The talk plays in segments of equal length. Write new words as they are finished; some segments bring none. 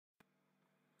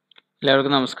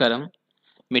എല്ലാവർക്കും നമസ്കാരം.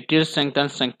 Material strength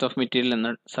and strength of material എന്ന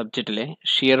സബ്ജക്റ്റിലെ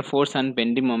shear force and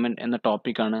bending moment എന്ന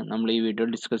ടോപ്പിക്കാണ് നമ്മൾ ഈ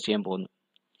വീഡിയോയിൽ ഡിസ്കസ് ചെയ്യാൻ പോകുന്നത്.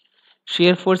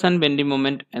 Shear force and bending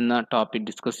moment എന്ന ടോപ്പിക്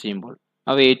ഡിസ്കസ് ചെയ്യുമ്പോൾ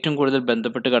അവ ഏറ്റവും കൂടുതൽ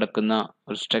ബന്ധപ്പെട്ട് കിടക്കുന്ന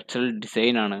ഒരു സ്ട്രക്ചറൽ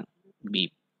ഡിസൈൻ ആണ്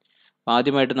ബീം.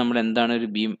 ആദ്യമായിട്ട് നമ്മൾ എന്താണ്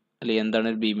ഒരു ബീം അല്ലെങ്കിൽ എന്താണ്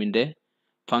ഒരു ബീമിന്റെ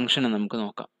ഫംഗ്ഷൻ എന്ന് നമുക്ക്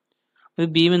നോക്കാം. ഒരു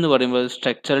ബീം എന്ന് പറയുമ്പോൾ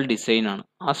സ്ട്രക്ചറൽ ഡിസൈൻ ആണ്.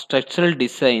 ആ സ്ട്രക്ചറൽ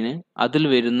ഡിസൈന് അതിൽ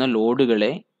വരുന്ന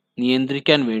ലോഡുകളെ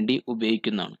നിയന്ത്രിക്കാൻ വേണ്ടി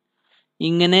ഉപയോഗിക്കുന്നതാണ്.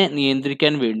 ഇങ്ങനെ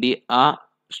നിയന്ത്രിക്കാൻ വേണ്ടി ആ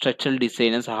സ്ട്രക്ചറൽ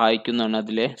ഡിസൈനെ സഹായിക്കുന്നതാണ്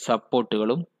അതിലെ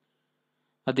സപ്പോർട്ടുകളും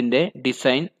അതിൻ്റെ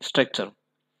ഡിസൈൻ സ്ട്രക്ചറും.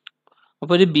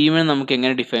 അപ്പോൾ ഒരു ബീമിനെ നമുക്ക്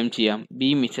എങ്ങനെ ഡിഫൈൻ ചെയ്യാം?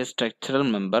 Beam is A structural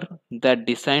member that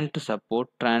design to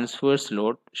support transverse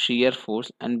load, shear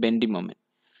force and bending moment.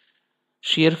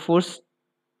 Shear force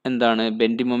എന്താണ്,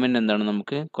 ബെൻഡിങ് മൊമെന്റ് എന്താണ്,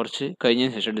 നമുക്ക് കുറച്ച്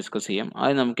കഴിഞ്ഞതിന് ശേഷം ഡിസ്കസ് ചെയ്യാം.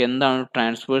 ആദ്യം നമുക്ക് എന്താണ്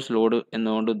ട്രാൻസ്വേഴ്സ് ലോഡ്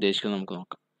എന്നുകൊണ്ട് ഉദ്ദേശിക്കുന്നത് നമുക്ക്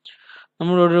നോക്കാം.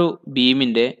 നമ്മളൊരു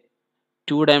ബീമിൻ്റെ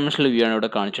 2 ഡയമെൻഷണൽ വ്യൂ ആണ് ഇവിടെ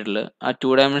കാണിച്ചിട്ടുള്ളത്. ആ 2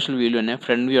 ഡയമെൻഷണൽ വ്യൂവിൽ തന്നെ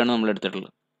ഫ്രണ്ട് വ്യൂ ആണ് നമ്മൾ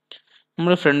എടുത്തിട്ടുള്ളത്.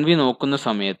 നമ്മൾ ഫ്രണ്ട് വ്യൂ നോക്കുന്ന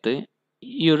സമയത്ത്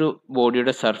ഈ ഒരു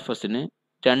ബോഡിയുടെ സർഫസിന്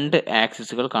 2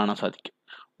 ആക്സിസുകൾ കാണാൻ സാധിക്കും.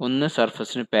 ഒന്ന്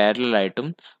സർഫസിന് പാരലലായിട്ടും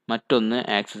മറ്റൊന്ന്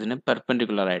ആക്സിസിന്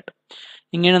പെർപെൻഡിക്കുലർ ആയിട്ടും.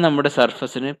 ഇങ്ങനെ നമ്മുടെ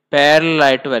സർഫസിന്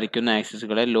പാരലലായിട്ട് വരയ്ക്കുന്ന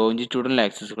ആക്സിസുകളെ ലോഞ്ചിറ്റ്യൂഡൽ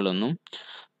ആക്സിസുകളെന്നും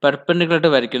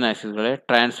പെർപെൻഡിക്കുലറായിട്ട് വരയ്ക്കുന്ന ആക്സിസുകളെ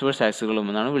ട്രാൻസ്വേഴ്സ് ആക്സിസുകളും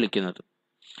എന്നാണ് വിളിക്കുന്നത്.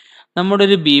 നമ്മുടെ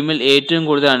ഒരു ബീമിൽ ഏറ്റവും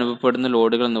കൂടുതൽ അനുഭവപ്പെടുന്ന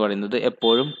ലോഡുകൾ എന്ന് പറയുന്നത്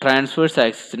എപ്പോഴും ട്രാൻസ്വേഴ്സ്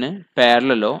ആക്സിസിന്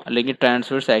പാരലലോ അല്ലെങ്കിൽ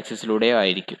ട്രാൻസ്വേഴ്സ് ആക്സിസിലൂടെയോ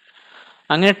ആയിരിക്കും.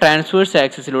 അങ്ങനെ ട്രാൻസ്വേഴ്സ്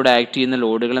ആക്സിസിലൂടെ ആക്ട് ചെയ്യുന്ന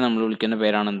ലോഡുകളെ നമ്മൾ വിളിക്കുന്ന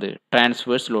പേരാണെന്ത്?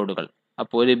 ട്രാൻസ്വേഴ്സ് ലോഡുകൾ.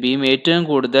 അപ്പോൾ ഒരു ബീം ഏറ്റവും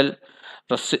കൂടുതൽ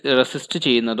റെസിസ്റ്റ്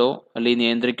ചെയ്യുന്നതോ അല്ലെങ്കിൽ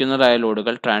നിയന്ത്രിക്കുന്നതായ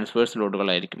ലോഡുകൾ ട്രാൻസ്വേഴ്സ്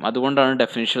ലോഡുകളായിരിക്കും. അതുകൊണ്ടാണ്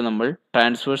ഡെഫിനിഷൻ നമ്മൾ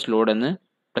ട്രാൻസ്വേഴ്സ് ലോഡ് എന്ന്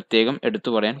പ്രത്യേകം എടുത്തു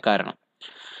പറയാൻ കാരണം.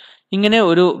 ഇങ്ങനെ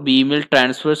ഒരു ബീമിൽ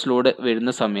ട്രാൻസ്വേഴ്സ് ലോഡ്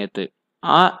വരുന്ന സമയത്ത്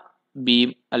ആ ബീം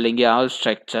അല്ലെങ്കിൽ ആ ഒരു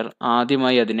സ്ട്രക്ചർ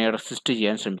ആദ്യമായി അതിനെ റെസിസ്റ്റ്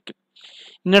ചെയ്യാൻ ശ്രമിക്കും.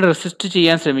 ഇങ്ങനെ റെസിസ്റ്റ്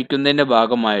ചെയ്യാൻ ശ്രമിക്കുന്നതിൻ്റെ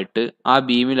ഭാഗമായിട്ട് ആ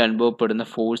ബീമിൽ അനുഭവപ്പെടുന്ന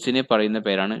ഫോഴ്സിനെ പറയുന്ന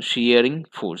പേരാണ് ഷിയറിംഗ്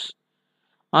ഫോഴ്സ്.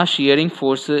 ആ ഷിയറിംഗ്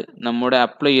ഫോഴ്സ് നമ്മുടെ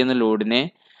അപ്ലൈ ചെയ്യുന്ന ലോഡിനെ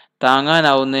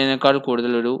താങ്ങാനാവുന്നതിനേക്കാൾ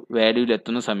കൂടുതൽ ഒരു വാല്യൂവിൽ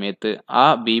എത്തുന്ന സമയത്ത് ആ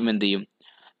ബീം എന്ത് ചെയ്യും?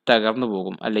 തകർന്നു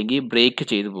പോകും അല്ലെങ്കിൽ ബ്രേക്ക്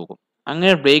ചെയ്തു പോകും.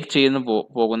 അങ്ങനെ ബ്രേക്ക് ചെയ്യുന്ന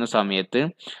പോകുന്ന സമയത്ത്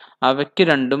അവയ്ക്ക്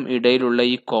രണ്ടും ഇടയിലുള്ള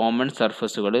ഈ കോമൺ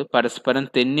സർഫസുകൾ പരസ്പരം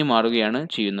തെന്നി മാറുകയാണ്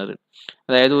ചെയ്യുന്നത്.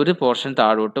 അതായത് ഒരു പോർഷൻ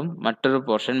താഴോട്ടും മറ്റൊരു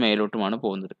പോർഷൻ മേലോട്ടുമാണ്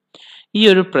പോകുന്നത്. ഈ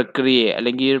ഒരു പ്രക്രിയയെ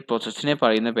അല്ലെങ്കിൽ ഈ ഒരു പ്രോസസ്സിനെ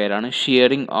പറയുന്ന പേരാണ്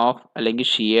ഷിയറിംഗ് ഓഫ് അല്ലെങ്കിൽ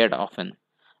ഷിയേർഡ് ഓഫ് എന്ന്.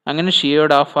 അങ്ങനെ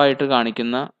ഷിയേർഡ് ഓഫ് ആയിട്ട്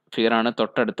കാണിക്കുന്ന ഫിഗറാണ്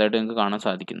തൊട്ടടുത്തായിട്ട് നിങ്ങൾക്ക് കാണാൻ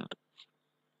സാധിക്കുന്നത്.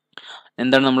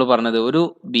 എന്താണ് നമ്മൾ പറഞ്ഞത്? ഒരു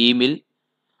ബീമിൽ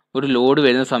ഒരു ലോഡ്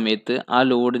വരുന്ന സമയത്ത് ആ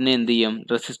ലോഡിനെ എന്ത് ചെയ്യും?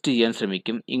 റെസിസ്റ്റ് ചെയ്യാൻ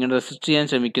ശ്രമിക്കും. ഇങ്ങനെ റെസിസ്റ്റ് ചെയ്യാൻ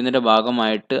ശ്രമിക്കുന്നതിൻ്റെ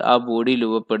ഭാഗമായിട്ട് ആ ബോഡിയിൽ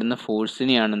രൂപപ്പെടുന്ന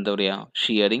ഫോഴ്സിനെയാണ് എന്താ പറയുക?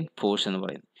 ഷിയറിംഗ് ഫോഴ്സ് എന്ന്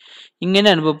പറയുന്നത്. ഇങ്ങനെ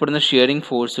അനുഭവപ്പെടുന്ന ഷിയറിംഗ്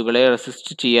ഫോഴ്സുകളെ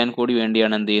റെസിസ്റ്റ് ചെയ്യാൻ കൂടി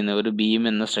വേണ്ടിയാണ് എന്ത് ചെയ്യുന്നത്? ഒരു ബീം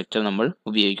എന്ന സ്ട്രക്ചർ നമ്മൾ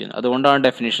ഉപയോഗിക്കുന്നത്. അതുകൊണ്ടാണ്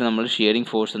ഡെഫിനിഷൻ നമ്മൾ ഷിയറിംഗ്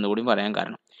ഫോഴ്സ് എന്ന് കൂടി പറയാൻ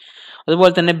കാരണം.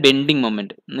 അതുപോലെ തന്നെ ബെൻഡിങ്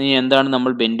മൊമെന്റ്. എന്താണ്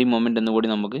നമ്മൾ ബെൻഡിങ് മൊമെന്റ് എന്ന് കൂടി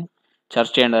നമുക്ക്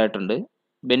ചർച്ച ചെയ്യേണ്ടതായിട്ടുണ്ട്.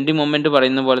 ബെൻഡിങ് മൊമെന്റ്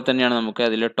പറയുന്ന പോലെ തന്നെയാണ് നമുക്ക്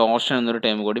അതിൽ ടോർഷൻ എന്നൊരു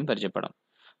ടൈം കൂടി പരിചയപ്പെടാം.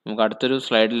 നമുക്ക് അടുത്തൊരു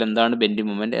സ്ലൈഡിൽ എന്താണ് ബെൻഡിങ്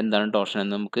മൊമെന്റ്, എന്താണ് ടോർഷൻ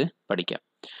എന്ന് നമുക്ക് പഠിക്കാം.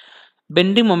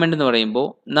 ബെൻഡിങ് മൊമെന്റ് എന്ന് പറയുമ്പോൾ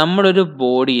നമ്മളൊരു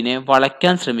ബോഡീനെ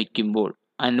വളയ്ക്കാൻ ശ്രമിക്കുമ്പോൾ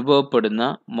അനുഭവപ്പെടുന്ന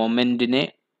മൊമെന്റിനെ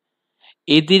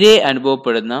എതിരെ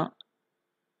അനുഭവപ്പെടുന്ന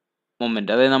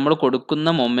മൊമെന്റ്, അതായത് നമ്മൾ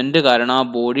കൊടുക്കുന്ന മൊമെന്റ് കാരണം ആ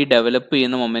ബോഡി ഡെവലപ്പ്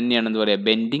ചെയ്യുന്ന മൊമെന്റിനെയാണ് എന്ത് പറയുക?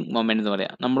 ബെൻഡിങ് മൊമെന്റ് എന്ന്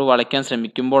പറയുക. നമ്മൾ വളയ്ക്കാൻ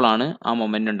ശ്രമിക്കുമ്പോഴാണ് ആ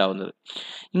മൊമെന്റ് ഉണ്ടാവുന്നത്.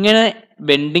 ഇങ്ങനെ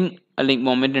ബെൻഡിങ് അല്ലെങ്കിൽ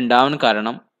മൊമെന്റ് ഉണ്ടാവാൻ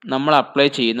കാരണം നമ്മൾ അപ്ലൈ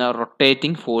ചെയ്യുന്ന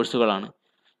റൊട്ടേറ്റിംഗ് ഫോഴ്സുകളാണ്.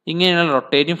 ഇങ്ങനെയുള്ള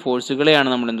റൊട്ടേറ്റിംഗ് ഫോഴ്സുകളെയാണ്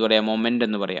നമ്മൾ എന്ത് പറയുക? മൊമെന്റ്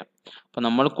എന്ന് പറയാം. അപ്പോൾ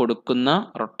നമ്മൾ കൊടുക്കുന്ന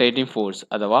റൊട്ടേറ്റിംഗ് ഫോഴ്സ്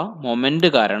അഥവാ മൊമെന്റ്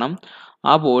കാരണം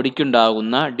ആ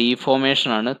ബോഡിക്കുണ്ടാകുന്ന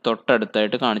ഡീഫോർമേഷനാണ്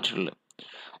തൊട്ടടുത്തായിട്ട് കാണിച്ചിട്ടുള്ളത്.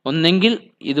 ഒന്നെങ്കിൽ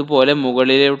ഇതുപോലെ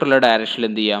മുകളിലോട്ടുള്ള ഡയറക്ഷനിൽ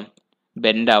എന്ത് ചെയ്യാം?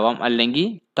 ബെൻഡ് ആവാം, അല്ലെങ്കിൽ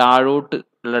താഴോട്ട്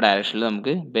ഉള്ള ഡയറക്ഷനിൽ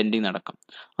നമുക്ക് ബെൻഡിങ് നടക്കാം.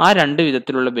 ആ 2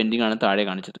 വിധത്തിലുള്ള ബെൻഡിങ് ആണ് താഴെ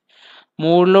കാണിച്ചത്.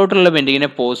 മുകളിലോട്ടുള്ള ബെൻഡിങ്ങിനെ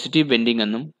പോസിറ്റീവ് ബെൻഡിങ്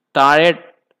എന്നും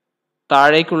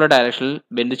താഴേക്കുള്ള ഡയറക്ഷനിൽ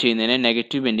ബെൻഡ് ചെയ്യുന്നതിനെ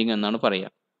നെഗറ്റീവ് ബെൻഡിങ് എന്നാണ് പറയുക.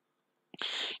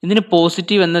 ഇതിന്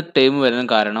പോസിറ്റീവ് എന്ന ടേം വരാൻ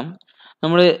കാരണം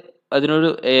നമ്മൾ അതിനൊരു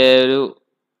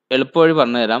എളുപ്പ വഴി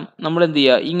പറഞ്ഞു തരാം. നമ്മൾ എന്ത്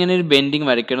ചെയ്യുക? ഇങ്ങനെ ഒരു ബെൻഡിങ്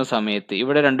വരയ്ക്കുന്ന സമയത്ത്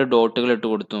ഇവിടെ 2 ഡോട്ടുകൾ ഇട്ട്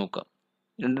കൊടുത്ത് നോക്കുക.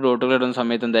 2 ഡോട്ടുകൾ ഇടുന്ന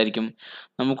സമയത്ത് എന്തായിരിക്കും?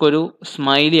 നമുക്കൊരു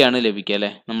സ്മൈലിയാണ് ലഭിക്കുക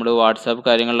അല്ലേ? നമ്മൾ വാട്സാപ്പ്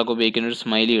കാര്യങ്ങളിലൊക്കെ ഉപയോഗിക്കുന്ന ഒരു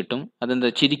സ്മൈലി കിട്ടും.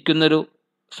 അതെന്താ? ചിരിക്കുന്നൊരു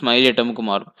സ്മൈലി ആയിട്ട് നമുക്ക്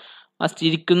മാറും. ആ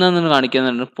ചിരിക്കുന്നതെന്ന്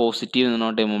കാണിക്കുന്നതാണ് പോസിറ്റീവ്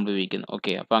എന്നുള്ള ടൈം മുമ്പ് ഉപയോഗിക്കുന്നത്.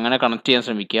 ഓക്കെ, അപ്പോൾ അങ്ങനെ കണക്ട് ചെയ്യാൻ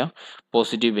ശ്രമിക്കുക,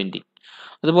 പോസിറ്റീവ് ബെൻഡിങ്.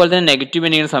 അതുപോലെ തന്നെ നെഗറ്റീവ്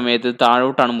ബെൻഡിങ് ചെയ്യുന്ന സമയത്ത്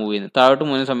താഴോട്ടാണ് മൂവ് ചെയ്യുന്നത്. താഴോട്ട്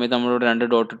മൂവ് ചെയ്യുന്ന സമയത്ത് നമ്മളിവിടെ 2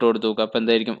 ഡോട്ട് ഇട്ട് കൊടുത്ത് നോക്കുക. അപ്പോൾ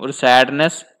എന്തായിരിക്കും? ഒരു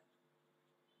സാഡ്നെസ്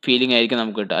ഫീലിംഗ് ആയിരിക്കും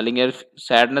നമുക്ക് കിട്ടുക, അല്ലെങ്കിൽ ഒരു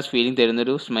സാഡ്നെസ് ഫീലിംഗ്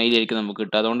തരുന്നൊരു സ്മൈലി ആയിരിക്കും നമുക്ക്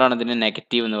കിട്ടുക. അതുകൊണ്ടാണ് ഇതിനെ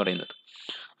നെഗറ്റീവ് എന്ന് പറയുന്നത്.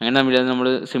 അങ്ങനെ നമ്മൾ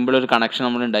സിമ്പിൾ ഒരു കണക്ഷൻ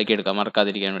നമ്മൾ ഉണ്ടാക്കിയെടുക്കാം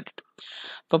മറക്കാതിരിക്കാൻ വേണ്ടിയിട്ട്.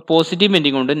 അപ്പോൾ പോസിറ്റീവ്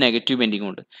ബെൻഡിങ് ഉണ്ട്, നെഗറ്റീവ് ബെൻഡിങ്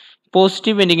ഉണ്ട്.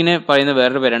 പോസിറ്റീവ് ബെൻഡിങ്ങിന് പറയുന്ന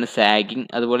വേറൊരു പേരാണ് സാഗിങ്,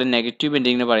 അതുപോലെ നെഗറ്റീവ്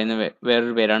ബെൻഡിങ്ങിന് പറയുന്ന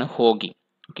വേറൊരു പേരാണ് ഹോഗിങ്.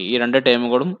 ഓക്കെ, ഈ രണ്ട്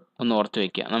ടേമുകളും ഒന്ന് ഓർത്ത്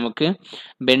വയ്ക്കുക. നമുക്ക്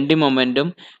ബെൻഡിങ് മൊമെൻറ്റും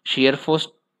ഷിയർ ഫോഴ്സ്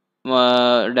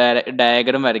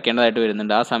ഡയഗ്രം വരയ്ക്കേണ്ടതായിട്ട്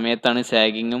വരുന്നുണ്ട്. ആ സമയത്താണ്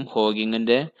സാഗിങ്ങും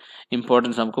ഹോഗിങ്ങിൻ്റെ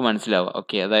ഇമ്പോർട്ടൻസ് നമുക്ക് മനസ്സിലാവുക.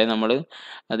 ഓക്കെ, അതായത് നമ്മൾ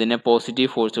അതിനെ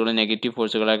പോസിറ്റീവ് ഫോഴ്സുകളും നെഗറ്റീവ്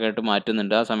ഫോഴ്സുകളൊക്കെ ആയിട്ട്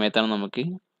മാറ്റുന്നുണ്ട്. ആ സമയത്താണ് നമുക്ക്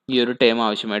ഈ ഒരു ടേം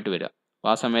ആവശ്യമായിട്ട് വരിക.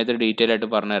 അപ്പോൾ ആ സമയത്ത് ഡീറ്റെയിൽ ആയിട്ട്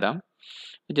പറഞ്ഞുതരാം.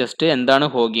 ജസ്റ്റ് എന്താണ്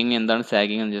ഹോഗിങ്, എന്താണ്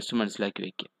സാഗിങ് എന്ന് ജസ്റ്റ് മനസ്സിലാക്കി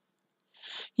വയ്ക്കുക.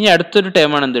 ഇനി അടുത്തൊരു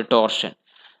ടേമാണ് എന്ത്, ടോർഷൻ.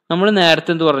 നമ്മൾ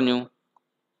നേരത്തെ എന്ത് പറഞ്ഞു,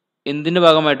 എന്തിൻ്റെ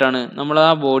ഭാഗമായിട്ടാണ് നമ്മൾ ആ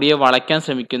ബോഡിയെ വളയ്ക്കാൻ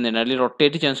ശ്രമിക്കുന്നതിന് അല്ലെങ്കിൽ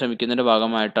റൊട്ടേറ്റ് ചെയ്യാൻ ശ്രമിക്കുന്നതിൻ്റെ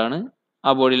ഭാഗമായിട്ടാണ്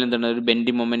ആ ബോഡിയിൽ എന്താണ് ഒരു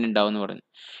ബെൻഡിങ് മൊമെന്റ് ഉണ്ടാവും എന്ന് പറഞ്ഞു.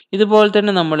 ഇതുപോലെ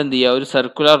തന്നെ നമ്മൾ എന്ത് ചെയ്യുക, ഒരു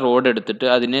സർക്കുലർ റോഡ് എടുത്തിട്ട്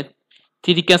അതിനെ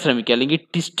തിരിക്കാൻ ശ്രമിക്കുക അല്ലെങ്കിൽ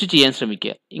ട്വിസ്റ്റ് ചെയ്യാൻ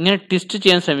ശ്രമിക്കുക. ഇങ്ങനെ ട്വിസ്റ്റ്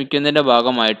ചെയ്യാൻ ശ്രമിക്കുന്നതിൻ്റെ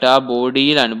ഭാഗമായിട്ട് ആ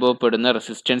ബോഡിയിൽ അനുഭവപ്പെടുന്ന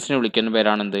റെസിസ്റ്റൻസിനെ വിളിക്കുന്ന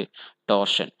പേരാണെന്ത്,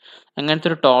 ടോർഷൻ. അങ്ങനത്തെ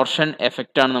ഒരു ടോർഷൻ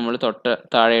എഫക്റ്റാണ് നമ്മൾ തൊട്ട്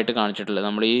താഴെയായിട്ട് കാണിച്ചിട്ടുള്ളത്.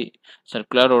 നമ്മൾ ഈ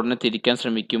സർക്കുലർ റോഡിനെ തിരിക്കാൻ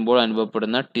ശ്രമിക്കുമ്പോൾ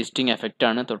അനുഭവപ്പെടുന്ന ട്വിസ്റ്റിംഗ്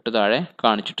എഫക്റ്റാണ് തൊട്ട് താഴെ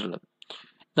കാണിച്ചിട്ടുള്ളത്.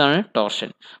 ഇതാണ് ടോർഷൻ.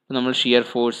 അപ്പോൾ നമ്മൾ shear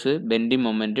force, bending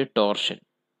moment, torsion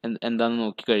എന്താണെന്ന്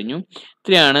നോക്കിക്കഴിഞ്ഞു.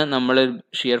 ഇത്രയാണ് നമ്മൾ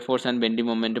shear force and bending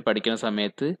moment പഠിക്കുന്ന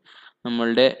സമയത്ത്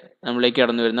നമ്മളിലേക്ക്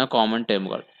കടന്നു വരുന്ന കോമൺ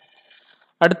ടേമുകൾ.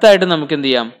 അടുത്തായിട്ട് നമുക്ക് എന്ത്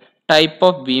ചെയ്യാം, ടൈപ്പ്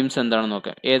ഓഫ് ബീംസ് എന്താണെന്ന്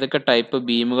നോക്കാം. ഏതൊക്കെ ടൈപ്പ്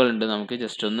ബീമുകൾ ഉണ്ട് നമുക്ക്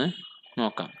ജസ്റ്റ് ഒന്ന്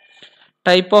നോക്കാം.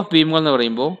 ടൈപ്പ് ഓഫ് ബീമുകൾ എന്ന്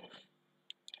പറയുമ്പോൾ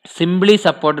സിംപ്ലി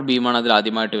സപ്പോർട്ടഡ് ബീമാണ് അതിൽ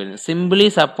ആദ്യമായിട്ട് വരുന്നത്. സിംപ്ലി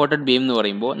സപ്പോർട്ടഡ് ബീം എന്ന്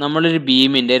പറയുമ്പോൾ നമ്മളൊരു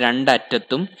ബീമിൻ്റെ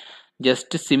രണ്ടറ്റത്തും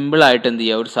ജസ്റ്റ് സിമ്പിൾ ആയിട്ട് എന്ത്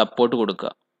ചെയ്യുക, ഒരു സപ്പോർട്ട്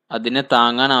കൊടുക്കുക. അതിനെ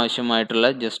താങ്ങാൻ ആവശ്യമായിട്ടുള്ള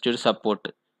ജസ്റ്റ് ഒരു സപ്പോർട്ട്.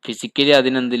 ഫിസിക്കലി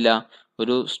അതിനെന്തില്ല,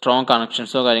 ഒരു സ്ട്രോങ്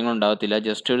കണക്ഷൻസോ കാര്യങ്ങളോ ഉണ്ടാകത്തില്ല.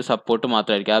 ജസ്റ്റ് ഒരു സപ്പോർട്ട്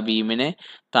മാത്രമായിരിക്കും. ആ ബീമിനെ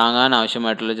താങ്ങാൻ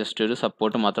ആവശ്യമായിട്ടുള്ള ജസ്റ്റ് ഒരു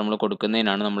സപ്പോർട്ട് മാത്രം നമ്മൾ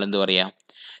കൊടുക്കുന്നതിനാണ് നമ്മൾ എന്ത് പറയുക,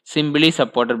 സിംപിളി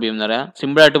സപ്പോർട്ടഡ് ബീം എന്ന് പറയാം.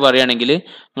 സിമ്പിളായിട്ട് പറയുകയാണെങ്കിൽ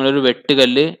നമ്മളൊരു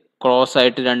വെട്ടുകല്ല് ക്രോസ്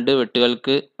ആയിട്ട് രണ്ട്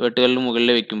വെട്ടുകല്ലിന്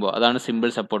മുകളിൽ വെക്കുമ്പോൾ അതാണ് സിമ്പിൾ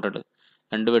സപ്പോർട്ടഡ്.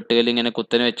 രണ്ട് വെട്ടുകല്ല് ഇങ്ങനെ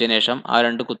കുത്തനെ വെച്ചതിന് ശേഷം ആ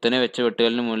രണ്ട് കുത്തനെ വെച്ച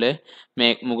വെട്ടുകല്ലിന്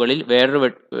മുകളിൽ വേറൊരു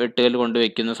വെട്ടുകല്ല് കൊണ്ട്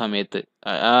വെക്കുന്ന സമയത്ത്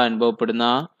ആ അനുഭവപ്പെടുന്ന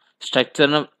ആ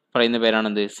സ്ട്രക്ചറിന് പറയുന്ന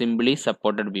പേരാണെന്ത്, simply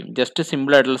supported beam. Just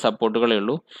simple ആയിട്ടുള്ള സപ്പോർട്ടുകളേ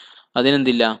ഉള്ളൂ.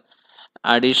 അതിനെന്തില്ല,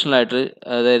 അഡീഷണൽ ആയിട്ട്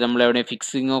അതായത് നമ്മൾ എവിടെ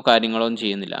ഫിക്സിങ്ങോ കാര്യങ്ങളോ ഒന്നും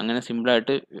ചെയ്യുന്നില്ല. അങ്ങനെ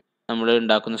സിമ്പിളായിട്ട് നമ്മൾ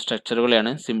ഉണ്ടാക്കുന്ന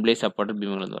സ്ട്രക്ചറുകളെയാണ് സിംപ്ലി സപ്പോർട്ടഡ്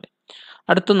ബീമുകൾ എന്ന് പറയും.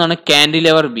 അടുത്തൊന്നാണ്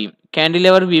കാൻഡിലെവർ ബീം.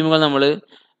 കാൻഡിലെവർ ബീമുകൾ നമ്മൾ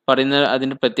പറയുന്ന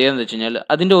അതിൻ്റെ പ്രത്യേകത എന്ന് വെച്ച് കഴിഞ്ഞാൽ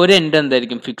അതിൻ്റെ ഒരു എൻഡ്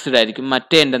എന്തായിരിക്കും, ഫിക്സ്ഡ് ആയിരിക്കും.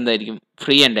 മറ്റേ എൻഡ് എന്തായിരിക്കും,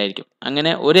 ഫ്രീ എൻഡ് ആയിരിക്കും.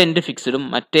 അങ്ങനെ ഒരു എൻഡ് ഫിക്സ്ഡും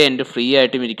മറ്റേ എൻഡ് ഫ്രീ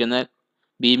ആയിട്ടും ഇരിക്കുന്ന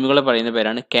ബീമുകളെ പറയുന്ന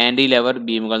പേരാണ് കാൻഡിലെവർ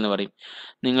ബീമുകൾ എന്ന് പറയും.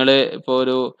 നിങ്ങൾ ഇപ്പോൾ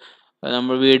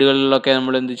നമ്മൾ വീടുകളിലൊക്കെ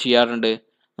നമ്മൾ എന്ത് ചെയ്യാറുണ്ട്,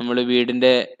 നമ്മൾ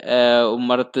വീടിൻ്റെ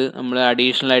ഉമ്മറത്ത് നമ്മൾ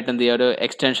അഡീഷണൽ ആയിട്ട് എന്ത് ചെയ്യുക, ഒരു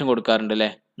എക്സ്റ്റൻഷൻ കൊടുക്കാറുണ്ട് അല്ലേ.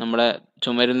 നമ്മളെ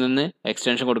ചുമരിൽ നിന്ന്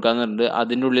എക്സ്റ്റൻഷൻ കൊടുക്കാറുണ്ട്.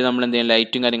 അതിൻ്റെ ഉള്ളിൽ നമ്മൾ എന്ത് ചെയ്യുക,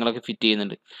 ലൈറ്റും കാര്യങ്ങളൊക്കെ ഫിറ്റ്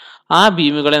ചെയ്യുന്നുണ്ട്. ആ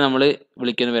ബീമുകളെ നമ്മൾ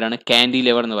വിളിക്കുന്ന പേരാണ്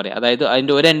കാൻഡിലെവർ എന്ന് പറയുക. അതായത്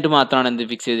അതിൻ്റെ ഒരു എൻഡ് മാത്രമാണ് എന്ത്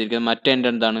ഫിക്സ് ചെയ്തിരിക്കുന്നത്, മറ്റേ എൻഡ്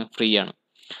എന്താണ്, ഫ്രീ ആണ്.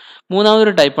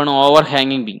 മൂന്നാമതൊരു ടൈപ്പാണ് ഓവർ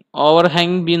ഹാങ്ങിങ് ബീം. ഓവർ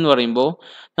ഹാങ്ങിങ് ബീം എന്ന് പറയുമ്പോൾ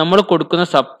നമ്മൾ കൊടുക്കുന്ന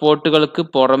സപ്പോർട്ടുകൾക്ക്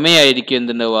പുറമേ ആയിരിക്കും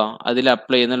എന്തുണ്ടാവുക, അതിൽ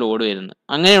അപ്ലൈ ചെയ്യുന്ന ലോഡ് വരുന്നത്.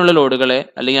 അങ്ങനെയുള്ള ലോഡുകളെ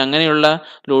അല്ലെങ്കിൽ അങ്ങനെയുള്ള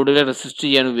ലോഡുകളെ റെസിസ്റ്റ്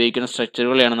ചെയ്യാൻ ഉപയോഗിക്കുന്ന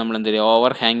സ്ട്രക്ചറുകളെയാണ് നമ്മൾ എന്ത് ചെയ്യുക,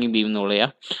 ഓവർ ഹാങ്ങിങ് ബീം എന്ന്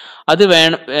പറയുക. അത്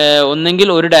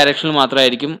ഒന്നെങ്കിൽ ഒരു ഡയറക്ഷനിൽ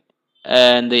മാത്രമായിരിക്കും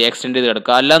എക്സ്റ്റെൻഡ് ചെയ്ത്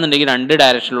കിടക്കുക, അല്ലാന്നുണ്ടെങ്കിൽ രണ്ട്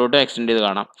ഡയറക്ഷനിലോട്ടും എക്സ്റ്റെൻഡ് ചെയ്ത്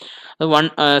കാണാം. അത്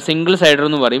സിംഗിൾ സൈഡർ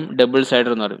എന്ന് പറയും, ഡബിൾ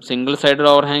സൈഡർ എന്ന് പറയും. സിംഗിൾ സൈഡർ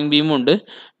ഓവർ ഹാങ്ങിങ് ബീമുണ്ട്,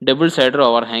 ഡബിൾ സൈഡർ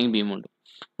ഓവർ ഹാങ്ങിങ് ബീമുണ്ട്.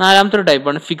 നാലാമത്തെ ഒരു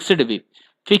ടൈപ്പാണ് ഫിക്സ്ഡ് ബീം.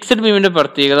 ഫിക്സ്ഡ് ബീമിന്റെ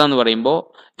പ്രത്യേകത എന്ന് പറയുമ്പോൾ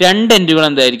രണ്ട് എൻഡുകൾ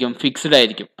എന്തായിരിക്കും, ഫിക്സ്ഡ്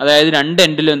ആയിരിക്കും. അതായത് രണ്ട്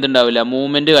എൻഡിലും എന്തുണ്ടാവില്ല,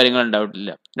 മൂവ്മെന്റ് കാര്യങ്ങൾ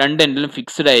ഉണ്ടാവില്ല. രണ്ട് എൻഡിലും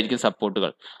ഫിക്സ്ഡ് ആയിരിക്കും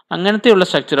സപ്പോർട്ടുകൾ. അങ്ങനത്തെയുള്ള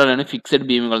സ്ട്രക്ചറുകളാണ് ഫിക്സ്ഡ്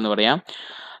ബീമുകൾ എന്ന് പറയാം.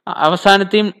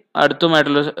 അവസാനത്തെയും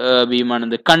അടുത്തുമായിട്ടുള്ള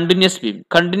ബീമാണെന്ത്, കണ്ടിന്യൂസ് ബീം.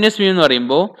 കണ്ടിന്യൂസ് ബീം എന്ന്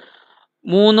പറയുമ്പോൾ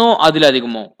മൂന്നോ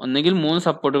അതിലധികമോ, ഒന്നെങ്കിൽ മൂന്ന്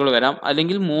സപ്പോർട്ടുകൾ വരാം,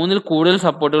 അല്ലെങ്കിൽ മൂന്നിൽ കൂടുതൽ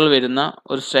സപ്പോർട്ടുകൾ വരുന്ന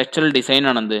ഒരു സ്ട്രക്ചറൽ ഡിസൈൻ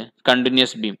ആണെന്ത്,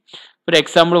 കണ്ടിന്യൂസ് ബീം. ഒരു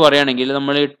എക്സാമ്പിൾ പറയുകയാണെങ്കിൽ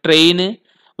നമ്മൾ ട്രെയിന്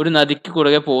ഒരു നദിക്ക്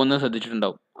കുറുകെ പോകുന്നത്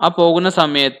ശ്രദ്ധിച്ചിട്ടുണ്ടാവും. ആ പോകുന്ന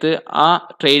സമയത്ത് ആ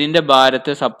ട്രെയിനിന്റെ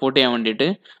ഭാരത്തെ സപ്പോർട്ട് ചെയ്യാൻ വേണ്ടിയിട്ട്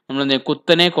നമ്മൾ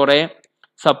കുത്തനെ കുറെ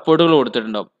സപ്പോർട്ടുകൾ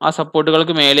കൊടുത്തിട്ടുണ്ടാവും. ആ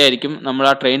സപ്പോർട്ടുകൾക്ക് മേലെ ആയിരിക്കും നമ്മൾ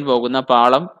ആ ട്രെയിൻ പോകുന്ന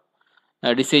പാളം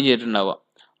ഡിസൈൻ ചെയ്തിട്ടുണ്ടാവുക.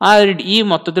 ഈ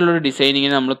മൊത്തത്തിലുള്ള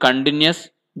ഡിസൈനിങ്ങിന് നമ്മൾ കണ്ടിന്യൂസ്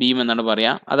ബീം എന്നാണ്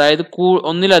പറയാ. അതായത്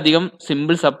ഒന്നിലധികം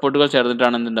സിമ്പിൾ സപ്പോർട്ടുകൾ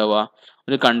ചേർന്നിട്ടാണ് എന്തുണ്ടാവുക,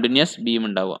 ഒരു കണ്ടിന്യൂസ് ബീം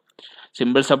ഉണ്ടാവുക.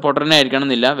 സിമ്പിൾ സപ്പോർട്ടർ തന്നെ ആയിരിക്കണം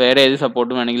എന്നില്ല, വേറെ ഏത്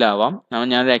സപ്പോർട്ടും വേണമെങ്കിലും ആവാം.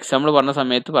 ഞാനൊരു എക്സാമ്പിൾ പറഞ്ഞ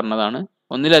സമയത്ത് പറഞ്ഞതാണ്.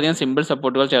 ഒന്നിലധികം സിമ്പിൾ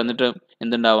സപ്പോർട്ടുകൾ ചേർന്നിട്ട്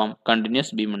എന്തുണ്ടാവാം,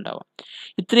 കണ്ടിന്യൂസ് ബീം ഉണ്ടാവാം.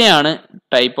 ഇത്രയാണ്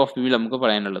ടൈപ്പ് ഓഫ് ബീമിൽ നമുക്ക്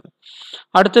പറയാനുള്ളത്.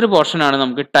 അടുത്തൊരു പോർഷനാണ്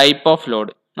നമുക്ക് ടൈപ്പ് ഓഫ്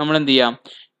ലോഡ്. നമ്മൾ എന്ത് ചെയ്യാം,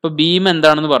 ഇപ്പൊ ബീം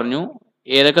എന്താണെന്ന് പറഞ്ഞു,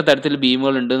 ഏതൊക്കെ തരത്തിൽ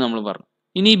ബീമുകൾ ഉണ്ട് നമ്മൾ പറഞ്ഞു.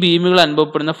 ഇനി ഈ ബീമുകൾ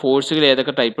അനുഭവപ്പെടുന്ന ഫോഴ്സുകൾ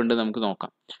ഏതൊക്കെ ടൈപ്പ് ഉണ്ട് നമുക്ക്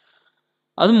നോക്കാം.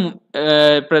 അത്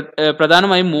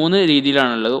പ്രധാനമായും മൂന്ന്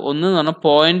രീതിയിലാണുള്ളത്. ഒന്ന് എന്ന് പറഞ്ഞാൽ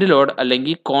പോയിന്റ് ലോഡ്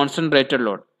അല്ലെങ്കിൽ കോൺസെൻട്രേറ്റഡ്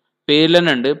ലോഡ്. പേരിൽ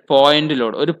തന്നെ ഉണ്ട് പോയിന്റ്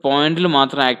ലോഡ്. ഒരു പോയിന്റിൽ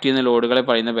മാത്രം ആക്ട് ചെയ്യുന്ന ലോഡുകളെ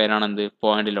പറയുന്ന പേരാണ് എന്ത്?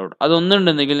 Point load.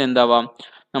 അതൊന്നുണ്ടെങ്കിൽ എന്താവാം?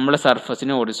 നമ്മുടെ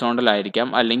സർഫസിന് ഹൊറിസോണ്ടൽ ആയിരിക്കാം,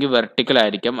 അല്ലെങ്കിൽ വെർട്ടിക്കൽ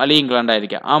ആയിരിക്കാം, അല്ലെങ്കിൽ ഇൻക്ലൈൻഡ്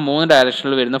ആയിരിക്കാം. ആ 3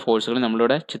 ഡയറക്ഷനിൽ വരുന്ന ഫോഴ്സുകൾ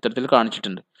നമ്മളിവിടെ ചിത്രത്തിൽ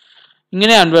കാണിച്ചിട്ടുണ്ട്.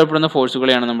 ഇങ്ങനെ അനുഭവപ്പെടുന്ന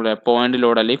ഫോഴ്സുകളെയാണ് നമ്മുടെ പോയിന്റ്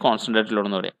ലോഡ് അല്ലെങ്കിൽ കോൺസെൻട്രേറ്റഡ് ലോഡ്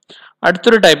എന്ന് പറയുക.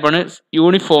 അടുത്തൊരു ടൈപ്പാണ്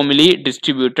യൂണിഫോംലി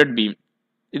ഡിസ്ട്രിബ്യൂട്ടഡ് ബീം.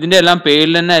 ഇതിന്റെ എല്ലാം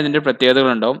പേരിൽ തന്നെ അതിന്റെ പ്രത്യേകതകൾ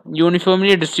ഉണ്ടാവും.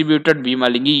 യൂണിഫോംലി ഡിസ്ട്രിബ്യൂട്ടഡ് ബീം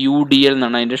അല്ലെങ്കിൽ UDL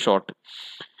എന്നാണ് അതിന്റെ ഷോർട്ട്.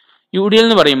 UDL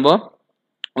എന്ന് പറയുമ്പോൾ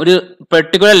ഒരു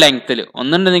പെർട്ടിക്കുലർ ലെങ്ത്തിൽ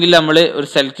ഒന്നുണ്ടെങ്കിൽ നമ്മൾ ഒരു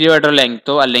സെലക്റ്റീവ് ആയിട്ടുള്ള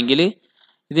ലെങ്ത്തോ അല്ലെങ്കിൽ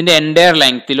ഇതിന്റെ എൻറ്റയർ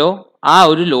ലെങ്ത്തിലോ ആ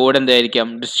ഒരു ലോഡ് എന്തായിരിക്കാം?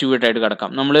 ഡിസ്ട്രിബ്യൂട്ട് ആയിട്ട് കിടക്കാം.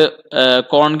 നമ്മൾ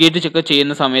കോൺക്രീറ്റ് ഒക്കെ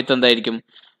ചെയ്യുന്ന സമയത്ത് എന്തായിരിക്കും?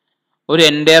 ഒരു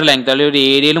എൻറ്റയർ ലെങ്ത് അല്ലെങ്കിൽ ഒരു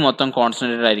ഏരിയയിൽ മൊത്തം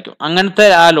കോൺസെൻട്രേറ്റഡ് ആയിരിക്കും. അങ്ങനത്തെ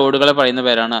ആ ലോഡുകളെ പറയുന്ന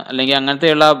പേരാണ്, അല്ലെങ്കിൽ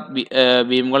അങ്ങനത്തെയുള്ള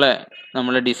ബീമുകളെ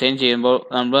നമ്മൾ ഡിസൈൻ ചെയ്യുമ്പോൾ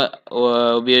നമ്മൾ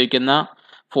ഉപയോഗിക്കുന്ന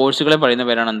ഫോഴ്സുകളെ പറയുന്ന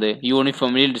പേരാണ് എന്ത്?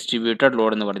 യൂണിഫോംലി ഡിസ്ട്രിബ്യൂട്ടഡ്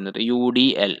ലോഡ് എന്ന് പറയുന്നത്,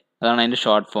 UDL. അതാണ് അതിന്റെ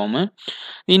ഷോർട്ട് ഫോം.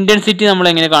 ഇന്റൻസിറ്റി നമ്മൾ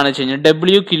എങ്ങനെ കാണിച്ചു കഴിഞ്ഞാൽ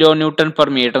W kN per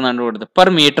meter എന്നാണ് കൊടുത്തത്. പെർ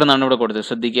മീറ്റർ എന്നാണ് ഇവിടെ കൊടുത്തത്.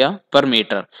 ശ്രദ്ധിക്കുക, പെർ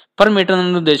മീറ്റർ. പെർ മീറ്റർ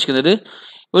എന്നാണ് ഉദ്ദേശിക്കുന്നത്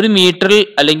ഒരു മീറ്ററിൽ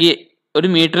അല്ലെങ്കിൽ ഒരു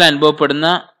മീറ്ററിൽ അനുഭവപ്പെടുന്ന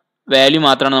വാല്യൂ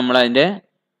മാത്രമാണ് നമ്മൾ അതിന്റെ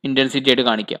ഇന്റൻസിറ്റി ആയിട്ട്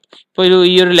കാണിക്കുക. ഇപ്പോൾ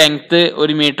ഈ ഒരു ലെങ്ത്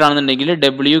 1 മീറ്റർ ആണെന്നുണ്ടെങ്കിൽ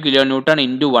W kN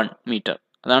 × 1 മീറ്റർ,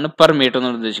 അതാണ് പെർ മീറ്റർ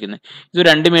എന്നാണ് ഉദ്ദേശിക്കുന്നത്. ഇത്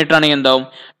 2 മീറ്റർ ആണെങ്കിൽ എന്താവും?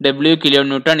 W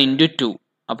kN × 2.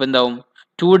 അപ്പോൾ എന്താവും?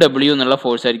 2W എന്നുള്ള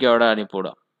ഫോഴ്സ് ആയിരിക്കും അവിടെ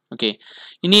അനുഭവപ്പെടുക. ഓക്കെ.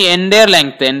 ഇനി എൻറ്റയർ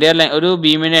ലെങ്ത്, ഒരു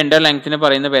ബീമിന്റെ എൻറ്റയർ ലെങ്ത്തിനെ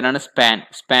പറയുന്ന പേരാണ്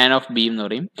സ്പാൻ ഓഫ് ബീം എന്ന്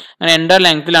പറയും. അങ്ങനെ എൻറ്റയർ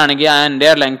ലെങ്ത്തിലാണെങ്കിൽ ആ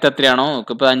എൻറ്റയർ ലെങ്ത് എത്രയാണോ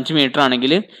നോക്കുക. ഇപ്പോൾ 5 മീറ്റർ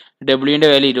ആണെങ്കിൽ ഡബ്ല്യുവിന്റെ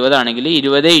വാല്യൂ 20 ആണെങ്കിൽ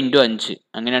 20 × 5,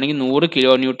 അങ്ങനെയാണെങ്കിൽ 100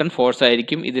 kN ഫോഴ്സ്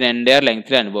ആയിരിക്കും ഇതിന് എൻറ്റയർ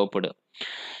ലെങ്ത്തിൽ അനുഭവപ്പെടുക.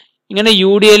 ഇങ്ങനെ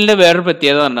UDLന്റെ വേറൊരു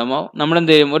പ്രത്യേകത പറഞ്ഞപ്പോൾ നമ്മൾ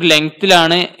എന്ത് ചെയ്യും? ഒരു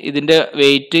ലെങ്ത്തിലാണ് ഇതിന്റെ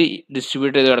വെയിറ്റ്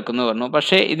ഡിസ്ട്രിബ്യൂട്ട് ചെയ്ത് കിടക്കുന്നത് പറഞ്ഞു.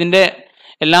 പക്ഷേ ഇതിന്റെ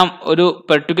എല്ലാം ഒരു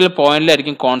പെർട്ടിക്കുലർ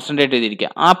പോയിന്റിലായിരിക്കും കോൺസെൻട്രേറ്റ് ചെയ്തിരിക്കുക.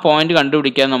 ആ പോയിന്റ്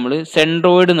കണ്ടുപിടിക്കാൻ നമ്മൾ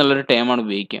സെൻട്രോയിഡ് എന്നുള്ളൊരു ടേമാണ്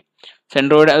ഉപയോഗിക്കുക.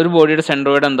 സെൻട്രോയിഡ്, ഒരു ബോഡിയുടെ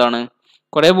സെൻട്രോയിഡ് എന്താണ്?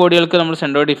 കുറേ ബോഡികൾക്ക് നമ്മൾ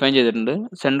സെൻട്രോയിഡ് ഡിഫൈൻ ചെയ്തിട്ടുണ്ട്.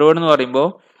 സെൻട്രോയിഡ് എന്ന് പറയുമ്പോൾ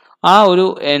ആ ഒരു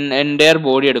എൻറ്റയർ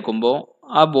ബോഡി എടുക്കുമ്പോൾ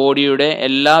ആ ബോഡിയുടെ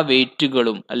എല്ലാ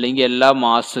വെയിറ്റുകളും അല്ലെങ്കിൽ എല്ലാ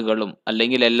മാസുകളും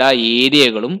അല്ലെങ്കിൽ എല്ലാ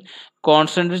ഏരിയകളും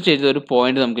കോൺസെൻട്രേറ്റ് ചെയ്ത ഒരു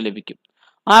പോയിന്റ് നമുക്ക് ലഭിക്കും.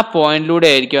 ആ പോയിന്റിലൂടെ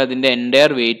ആയിരിക്കും അതിന്റെ എൻറ്റയർ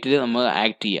വെയിറ്റിൽ നമ്മൾ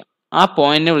ആക്ട് ചെയ്യുക. ആ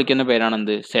പോയിന്റിനെ വിളിക്കുന്ന പേരാണ്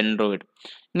എന്ത്? സെൻട്രോയിഡ്.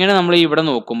 ഇങ്ങനെ നമ്മൾ ഇവിടെ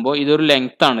നോക്കുമ്പോൾ ഇതൊരു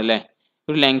ലെങ്ത് ആണ് അല്ലേ?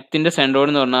 ഒരു ലെങ്ത്തിന്റെ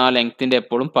സെൻട്രോയിഡ് എന്ന് പറഞ്ഞാൽ ആ ലെങ്ത്തിന്റെ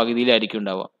എപ്പോഴും പകുതിയിലായിരിക്കും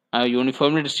ഉണ്ടാവുക. ആ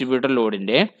യൂണിഫോംലി ഡിസ്ട്രിബ്യൂട്ടഡ്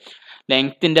ലോഡിന്റെ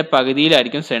ലെങ്ത്തിന്റെ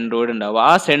പകുതിയിലായിരിക്കും സെൻട്രോയിഡ് ഉണ്ടാവുക.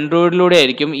 ആ സെൻട്രോയിഡിലൂടെ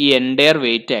ആയിരിക്കും ഈ എൻറ്റയർ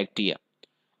വെയിറ്റ് ആക്ട് ചെയ്യുക.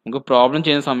 നമുക്ക് പ്രോബ്ലം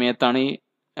ചെയ്യുന്ന സമയത്താണ് ഈ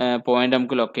പോയിന്റ്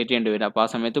നമുക്ക് ലൊക്കേറ്റ് ചെയ്യേണ്ടി വരിക. അപ്പോൾ ആ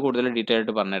സമയത്ത് കൂടുതൽ ഡീറ്റെയിൽ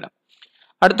ആയിട്ട് പറഞ്ഞുതരാം.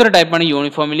 അടുത്തൊരു ടൈപ്പാണ്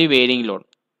uniformly varying load.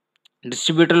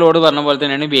 Distributor load പറഞ്ഞ പോലെ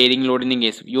തന്നെയാണ് വേരിയിങ് ലോഡിന്റെ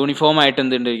കേസ്. യൂണിഫോം ആയിട്ട്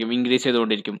എന്തുണ്ടായിരിക്കും? ഇൻക്രീസ്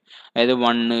ചെയ്തുകൊണ്ടിരിക്കും. അതായത്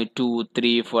 1, 2,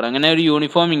 3, 4 അങ്ങനെ ഒരു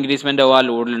യൂണിഫോം ഇൻക്രീസ്മെന്റ് ആവുക ആ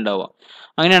ലോഡിൽ ഉണ്ടാവുക.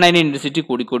 അങ്ങനെയാണ് അതിന്റെ ഇന്റൻസിറ്റി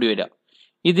കൂടിക്കൂടി വരിക.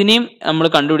 ഇതിനെയും നമ്മൾ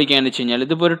കണ്ടുപിടിക്കുകയെന്ന് വെച്ച് കഴിഞ്ഞാൽ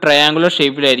ഇതിപ്പോൾ ഒരു ട്രയാങ്കുലർ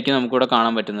ഷേപ്പിലായിരിക്കും നമുക്കിവിടെ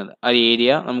കാണാൻ പറ്റുന്നത്. ആ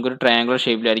ഏരിയ നമുക്കൊരു ട്രയാങ്കുലർ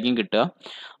ഷേപ്പിലായിരിക്കും കിട്ടുക.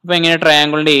 അപ്പോൾ എങ്ങനെ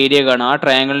ട്രയാങ്കിളിന്റെ ഏരിയ കാണുക? ആ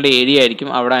ട്രയാങ്കിളിന്റെ ഏരിയ ആയിരിക്കും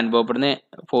അവിടെ അനുഭവപ്പെടുന്ന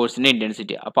ഫോഴ്സിന്റെ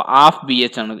ഇന്റൻസിറ്റി. അപ്പോൾ ഹാഫ്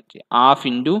BH ആണ് കിട്ടുക. ഹാഫ്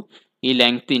ഇൻറ്റു ഈ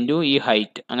ലെങ്ത് ഇൻറ്റു ഈ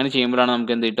ഹൈറ്റ്. അങ്ങനെ ചെയ്യുമ്പോഴാണ്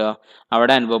നമുക്ക് എന്ത് കിട്ടുക?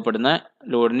 അവിടെ അനുഭവപ്പെടുന്ന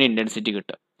ലോഡിന്റെ ഇന്റൻസിറ്റി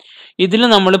കിട്ടുക. ഇതിൽ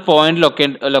നമ്മൾ പോയിന്റ്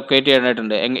ലൊക്കേറ്റ്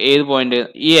ചെയ്യാനായിട്ടുണ്ട്. ഏത് പോയിന്റ്?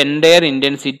 ഈ എൻറ്റയർ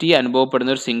ഇന്റൻസിറ്റി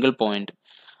അനുഭവപ്പെടുന്ന ഒരു സിംഗിൾ പോയിന്റ്.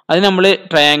 അത് നമ്മൾ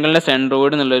ട്രയാങ്കിളിന്റെ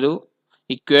സെൻട്രോയിഡ് എന്നുള്ളൊരു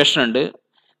ഇക്വേഷൻ ഉണ്ട്.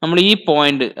 നമ്മൾ ഈ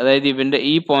പോയിന്റ്, അതായത് ഇവന്റെ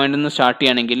ഈ പോയിന്റ് നിന്ന് സ്റ്റാർട്ട്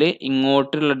ചെയ്യുകയാണെങ്കിൽ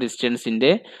ഇങ്ങോട്ടുള്ള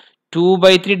ഡിസ്റ്റൻസിന്റെ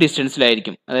 2/3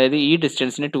 ഡിസ്റ്റൻസിലായിരിക്കും. അതായത് ഈ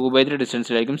ഡിസ്റ്റൻസിന് 2/3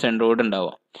 ഡിസ്റ്റൻസിലായിരിക്കും സെൻട്രോയിഡ്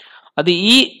ഉണ്ടാവുക. അത്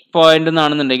ഈ പോയിന്റ്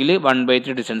എന്നാണെന്നുണ്ടെങ്കിൽ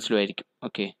 1/3 ഡിസ്റ്റൻസിലും ആയിരിക്കും.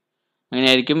 ഓക്കെ,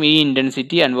 അങ്ങനെയായിരിക്കും ഈ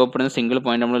ഇന്റൻസിറ്റി അനുഭവപ്പെടുന്ന സിംഗിൾ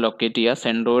പോയിന്റ് നമ്മൾ ലൊക്കേറ്റ് ചെയ്യുക.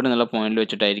 സെൻട്രോയിഡ് എന്നുള്ള പോയിന്റിൽ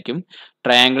വെച്ചിട്ടായിരിക്കും.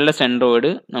 ട്രയാങ്കിളിന്റെ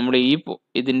സെൻട്രോയിഡ് നമ്മൾ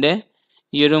ഇതിന്റെ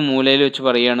ഈ ഒരു മൂലയിൽ വെച്ച്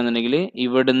പറയുകയാണെന്നുണ്ടെങ്കിൽ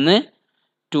ഇവിടുന്ന്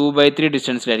 2/3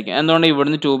 ഡിസ്റ്റൻസിലായിരിക്കും. എന്തുകൊണ്ട്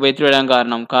ഇവിടുന്ന് 2/3 വരാൻ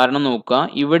കാരണം നോക്കുക,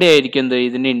 ഇവിടെ ആയിരിക്കും എന്ത്?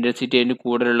 ഇതിന്റെ ഇന്റൻസിറ്റി അതിന്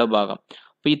കൂടുതലുള്ള ഭാഗം.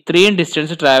 അപ്പോൾ ഇത്രയും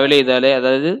ഡിസ്റ്റൻസ് ട്രാവൽ ചെയ്താലേ,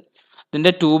 അതായത്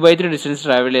ഇതിന്റെ 2/3 ഡിസ്റ്റൻസ്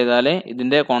ട്രാവൽ ചെയ്താലേ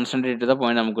ഇതിന്റെ കോൺസെൻട്രേറ്റ് ചെയ്ത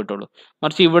പോയിന്റ് നമുക്ക് കിട്ടുള്ളൂ.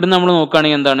 മറിച്ച് ഇവിടെ നമ്മൾ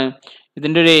നോക്കുകയാണെങ്കിൽ എന്താണ്?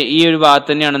 ഇതിന്റെ ഈ ഒരു ഭാഗത്ത്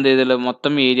തന്നെയാണ് എന്ത് ചെയ്തത്?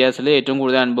 മൊത്തം ഏരിയാസിൽ ഏറ്റവും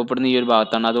കൂടുതൽ അനുഭവപ്പെടുന്ന ഈ ഒരു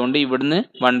ഭാഗത്താണ്. അതുകൊണ്ട് ഇവിടുന്ന്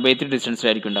 1/3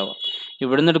 ഡിസ്റ്റൻസിലായിരിക്കും ഉണ്ടാവുക.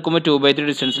 ഇവിടുന്ന് എടുക്കുമ്പോൾ 2/3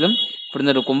 ഡിസ്റ്റൻസിലും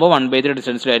ഇവിടുന്ന് എടുക്കുമ്പോൾ 1/3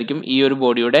 ഡിസ്റ്റൻസിലായിരിക്കും ഈ ഒരു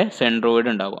ബോഡിയുടെ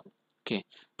സെൻട്രോയിഡ് ഉണ്ടാവുക. ഓക്കെ,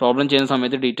 പ്രോബ്ലം ചെയ്യുന്ന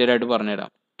സമയത്ത് ഡീറ്റെയിൽ ആയിട്ട്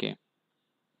പറഞ്ഞുതരാം. ഓക്കെ,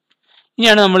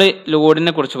 ഇനിയാണ് നമ്മൾ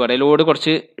ലോഡിനെ കുറിച്ച് പറയാം. ലോഡ്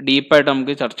കുറച്ച് ഡീപ്പായിട്ട്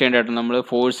നമുക്ക് ചർച്ച ചെയ്യേണ്ടതായിട്ടുണ്ട്. നമ്മൾ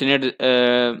ഫോഴ്സിനെ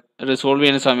റിസോൾവ്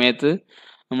ചെയ്യുന്ന സമയത്ത്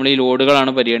നമ്മൾ ഈ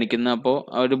ലോഡുകളാണ് പരിഗണിക്കുന്നത്. അപ്പോൾ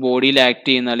ഒരു ബോഡിയിൽ ആക്ട്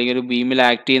ചെയ്യുന്ന അല്ലെങ്കിൽ ഒരു ബീമിൽ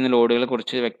ആക്ട് ചെയ്യുന്ന ലോഡുകളെ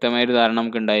കുറിച്ച് വ്യക്തമായൊരു ധാരണ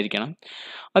നമുക്ക് ഉണ്ടായിരിക്കണം.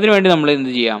 അതിനുവേണ്ടി നമ്മൾ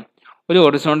എന്ത് ചെയ്യാം? ഒരു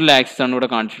ഹൊറിസോണ്ടൽ ആക്സിസ് ആണ്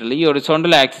ഇവിടെ കാണിച്ചിട്ടുള്ളത്. ഈ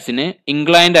ഹൊറിസോണ്ടൽ ആക്സിസിന്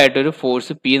ഇൻക്ലൈൻഡ് ആയിട്ടൊരു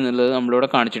ഫോഴ്സ് P എന്നുള്ളത് നമ്മളിവിടെ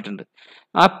കാണിച്ചിട്ടുണ്ട്.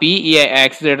 ആ P ഈ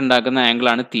ആക്സിസ് ആയിട്ട് ഉണ്ടാക്കുന്ന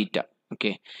ആംഗിളാണ് തീറ്റ. ഓക്കെ,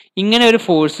 ഇങ്ങനെ ഒരു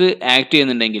ഫോഴ്സ് ആക്ട്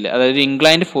ചെയ്യുന്നുണ്ടെങ്കിൽ, അതായത്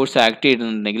ഇൻക്ലൈൻഡ് ഫോഴ്സ് ആക്ട്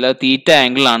ചെയ്യുന്നുണ്ടെങ്കിൽ അത് തീറ്റ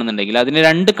ആംഗിൾ ആണെന്നുണ്ടെങ്കിൽ അതിന്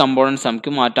 2 കമ്പോണൻസ്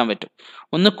നമുക്ക് മാറ്റാൻ പറ്റും.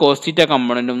 ഒന്ന് കോസ് തീറ്റ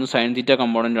കമ്പോണന്റ്, ഒന്ന് സൈൻ തീറ്റ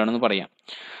കമ്പോണന്റ് ആണെന്ന് പറയാം.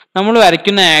 നമ്മൾ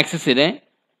വരയ്ക്കുന്ന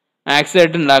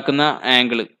ആക്സിലായിട്ട് ഉണ്ടാക്കുന്ന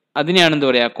ആംഗിൾ അതിനെയാണ് എന്ത്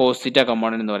പറയുക, കോസ് തീറ്റ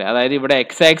കമ്പോണന്റ് എന്ന് പറയുക. അതായത് ഇവിടെ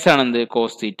എക്സ് ആക്സ് ആണ് എന്ത്,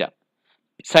 കോസ് തീറ്റ.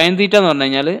 സൈൻ തീറ്റ എന്ന് പറഞ്ഞു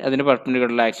കഴിഞ്ഞാൽ അതിന്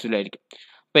പെർപെൻഡിക്കുലർ ആക്സിലായിരിക്കും.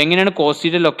 അപ്പൊ എങ്ങനെയാണ് കോസ്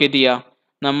തീറ്റ ലൊക്കേറ്റ് ചെയ്യുക?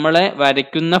 നമ്മളെ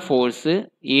വരയ്ക്കുന്ന ഫോഴ്സ്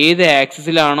ഏത്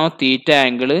ആക്സിസിലാണോ തീറ്റ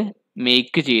ആംഗിൾ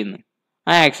മേക്ക് ചെയ്യുന്നത്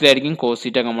ആ ആക്സിലായിരിക്കും കോസ്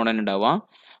തീറ്റ കമ്പോണന്റ് ഉണ്ടാവുക.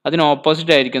 അതിന്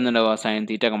ഓപ്പോസിറ്റ് ആയിരിക്കും ഉണ്ടാവുക സൈൻ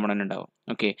തീറ്റ കമ്പോണന്റ് ഉണ്ടാവുക.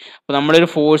 ഓക്കെ, അപ്പോൾ നമ്മളൊരു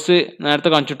ഫോഴ്സ് നേരത്തെ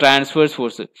കാണിച്ചു, ട്രാൻസ്വേഴ്സ്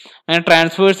ഫോഴ്സ്. അങ്ങനെ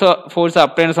ട്രാൻസ്വേഴ്സ് ഫോഴ്സ്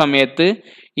അപ്ലൈ ചെയ്യുന്ന സമയത്ത്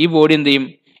ഈ ബോഡി എന്ത് ചെയ്യും,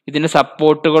 ഇതിന്റെ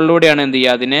സപ്പോർട്ടുകളിലൂടെയാണ് എന്ത്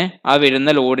ചെയ്യുക, അതിനെ ആ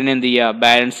വരുന്ന ലോഡിനെ എന്ത് ചെയ്യുക,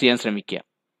 ബാലൻസ് ചെയ്യാൻ ശ്രമിക്കുക.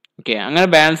 ഓക്കെ, അങ്ങനെ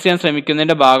ബാലൻസ് ചെയ്യാൻ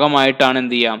ശ്രമിക്കുന്നതിന്റെ ഭാഗമായിട്ടാണ്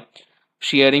എന്ത് ചെയ്യുക,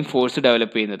 ഷിയറിംഗ് ഫോഴ്സ്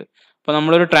ഡെവലപ്പ് ചെയ്യുന്നത്. അപ്പോൾ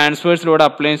നമ്മളൊരു ട്രാൻസ്വേഴ്സ് ലോഡ്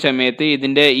അപ്ലൈ ചെയ്യുന്ന സമയത്ത്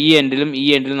ഇതിന്റെ ഈ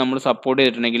എൻഡിലും നമ്മൾ സപ്പോർട്ട്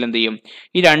ചെയ്തിട്ടുണ്ടെങ്കിൽ എന്ത് ചെയ്യും,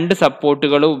 ഈ രണ്ട്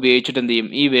സപ്പോർട്ടുകൾ ഉപയോഗിച്ചിട്ട് എന്ത് ചെയ്യും,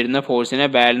 ഈ വരുന്ന ഫോഴ്സിനെ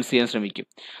ബാലൻസ് ചെയ്യാൻ ശ്രമിക്കും.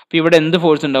 അപ്പോൾ ഇവിടെ എന്ത്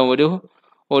ഫോഴ്സ് ഉണ്ടാവും, ഒരു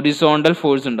ഹൊറിസോണ്ടൽ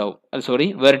ഫോഴ്സ്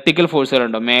ഉണ്ടാവും, വെർട്ടിക്കൽ ഫോഴ്സുകൾ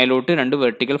ഉണ്ടാവും, മേലോട്ട് രണ്ട്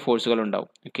വെർട്ടിക്കൽ ഫോഴ്സുകൾ ഉണ്ടാവും.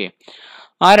 ഓക്കെ,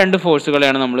 ആ രണ്ട്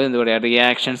ഫോഴ്സുകളെയാണ് നമ്മൾ എന്താ പറയുക,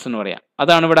 റിയാക്ഷൻസ് എന്ന് പറയാം.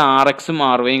 അതാണ് ഇവിടെ ആർ എക്സും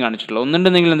ആർ വൈയും കാണിച്ചിട്ടുള്ളത്.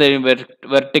 ഒന്നുണ്ടെങ്കിൽ എന്തായാലും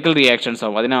വെർട്ടിക്കൽ റിയാക്ഷൻസ്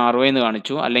ആവും, അതിന് ആർ വൈ എന്ന്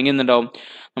കാണിച്ചു. അല്ലെങ്കിൽ എന്തുണ്ടാവും,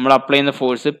 നമ്മൾ അപ്ലൈ ചെയ്യുന്ന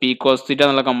ഫോഴ്സ് പി കോസ് തീറ്റ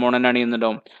എന്നുള്ള കമ്പോണന്റ് ആണ്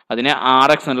ചെയ്യുന്നുണ്ടാവും, അതിനെ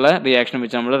ആർ എക്സ് എന്നുള്ള റിയാക്ഷൻ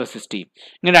വെച്ച് നമ്മൾ റെസിസ്റ്റ് ചെയ്യും.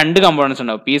 ഇങ്ങനെ രണ്ട് കമ്പോണൻസ്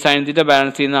ഉണ്ടാവും, പി സൈൻ തീറ്റ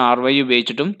ബാലൻസ് ചെയ്യുന്ന R Y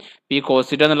ഉപയോഗിച്ചിട്ടും P cos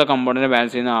theta എന്നുള്ള കമ്പോണന്റ്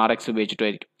ബാലൻസ് ചെയ്യുന്ന ആർ എക്സ് ഉപയോഗിച്ചിട്ടും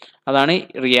ആയിരിക്കും. അതാണ്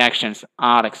റിയാക്ഷൻസ്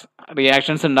ആർ എക്സ്.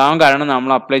 റിയാക്ഷൻസ് ഉണ്ടാവാൻ കാരണം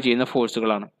നമ്മൾ അപ്ലൈ ചെയ്യുന്ന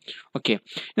ഫോഴ്സുകളാണ്. ഓക്കെ,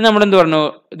 ഇനി നമ്മൾ എന്ത് പറഞ്ഞു,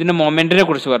 ഇതിന്റെ മൊമെന്റിനെ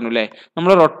കുറിച്ച് പറഞ്ഞു അല്ലേ.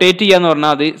 നമ്മൾ റൊട്ടേറ്റ് ചെയ്യാന്ന്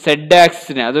പറഞ്ഞാൽ അത് സെഡ്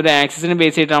ആക്സിസിനെ, അതൊരു ആക്സിസിനെ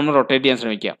ബേസ് ചെയ്തിട്ട് നമ്മൾ റൊട്ടേറ്റ് ചെയ്യാൻ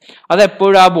ശ്രമിക്കുക. അത്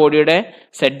എപ്പോഴും ആ ബോഡിയുടെ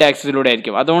സെഡ് ആക്സിസിലൂടെ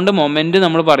ആയിരിക്കും. അതുകൊണ്ട് മൊമെന്റ്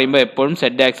നമ്മൾ പറയുമ്പോൾ എപ്പോഴും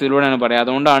സെഡ് ആക്സിസിലൂടെയാണ് പറയുക.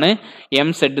 അതുകൊണ്ടാണ് എം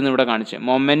സെഡ് എന്ന് ഇവിടെ കാണിച്ചത്,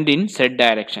 moment in Z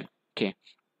direction. Okay,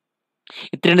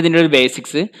 ഇത്രയാണ് ഇതിൻ്റെ ഒരു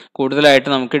ബേസിക്സ്. കൂടുതലായിട്ട്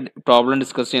നമുക്ക് പ്രോബ്ലം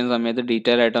ഡിസ്കസ് ചെയ്യുന്ന സമയത്ത്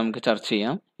ഡീറ്റെയിൽ ആയിട്ട് നമുക്ക് ചർച്ച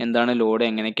ചെയ്യാം. എന്താണ് ലോഡ്,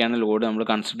 എങ്ങനെയൊക്കെയാണ് ലോഡ് നമ്മൾ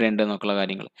കൺസിഡർ ചെയ്യേണ്ടത് എന്നൊക്കെയുള്ള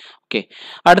കാര്യങ്ങൾ. ഓക്കെ,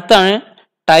 അടുത്താണ്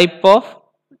ടൈപ്പ് ഓഫ്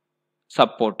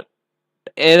സപ്പോർട്ട്.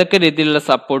 ഏതൊക്കെ രീതിയിലുള്ള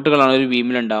സപ്പോർട്ടുകളാണ് ഒരു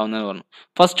ബീമിൽ ഉണ്ടാവുന്നത് പറഞ്ഞു.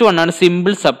 ഫസ്റ്റ് വൺ ആണ്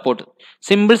സിമ്പിൾ സപ്പോർട്ട്.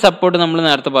 സിമ്പിൾ സപ്പോർട്ട് നമ്മൾ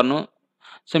നേരത്തെ പറഞ്ഞു.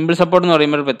 സിമ്പിൾ സപ്പോർട്ട് എന്ന്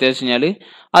പറയുമ്പോൾ പ്രത്യേകിച്ച് കഴിഞ്ഞാൽ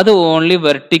അത് ഓൺലി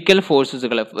വെർട്ടിക്കൽ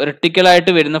ഫോഴ്സസുകളെ,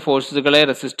 വെർട്ടിക്കലായിട്ട് വരുന്ന ഫോഴ്സസുകളെ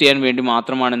റെസിസ്റ്റ് ചെയ്യാൻ വേണ്ടി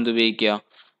മാത്രമാണ് എന്ത് ഉപയോഗിക്കുക,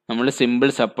 നമ്മൾ സിമ്പിൾ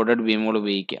സപ്പോർട്ടഡ് ബീമുകൾ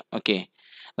ഉപയോഗിക്കുക. ഓക്കെ,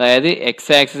 അതായത്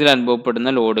എക്സ് ആക്സിസിൽ അനുഭവപ്പെടുന്ന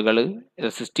ലോഡുകൾ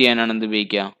റെസിസ്റ്റ് ചെയ്യാനാണ് എന്ത്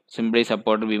ഉപയോഗിക്കുക, സിംപ്ലി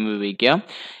സപ്പോർട്ടഡ് ബീം ഉപയോഗിക്കുക.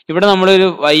 ഇവിടെ നമ്മളൊരു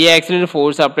വൈ ആക്സിൽ ഒരു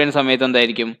ഫോഴ്സ് അപ്ലൈ ചെയ്യുന്ന സമയത്ത്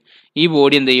എന്തായിരിക്കും, ഈ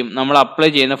ബോഡി എന്ത് ചെയ്യും, നമ്മൾ അപ്ലൈ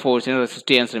ചെയ്യുന്ന ഫോഴ്സിനെ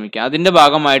റെസിസ്റ്റ് ചെയ്യാൻ ശ്രമിക്കുക. അതിന്റെ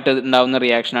ഭാഗമായിട്ട് ഉണ്ടാകുന്ന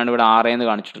റിയാക്ഷനാണ് ഇവിടെ ആർ എന്ന്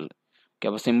കാണിച്ചിട്ടുള്ളത്. ഓക്കെ,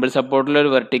 അപ്പോൾ സിമ്പിൾ സപ്പോർട്ടിൽ ഒരു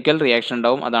വെർട്ടിക്കൽ റിയാക്ഷൻ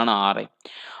ഉണ്ടാവും, അതാണ് R.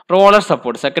 Roller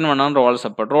support, second one ആണ് റോളർ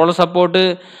സപ്പോർട്ട്. റോളർ സപ്പോർട്ട്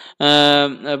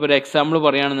ഇപ്പോൾ ഒരു എക്സാമ്പിൾ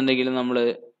പറയുകയാണെന്നുണ്ടെങ്കിൽ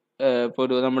ഇപ്പോൾ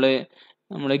ഒരു നമ്മൾ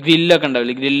ഗ്രില്ലൊക്കെ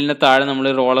ഉണ്ടാവില്ലേ, ഗ്രില്ലിന്റെ താഴെ നമ്മൾ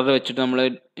റോളർ വെച്ചിട്ട്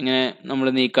നമ്മൾ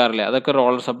നീക്കാറില്ലേ, അതൊക്കെ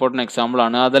റോളർ സപ്പോർട്ടിന് എക്സാമ്പിൾ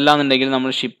ആണ്. അതല്ലാന്നുണ്ടെങ്കിൽ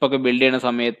നമ്മൾ ഷിപ്പൊക്കെ ബിൽഡ് ചെയ്യുന്ന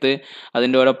സമയത്ത്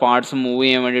അതിന്റെ ഓരോ പാർട്സ് മൂവ്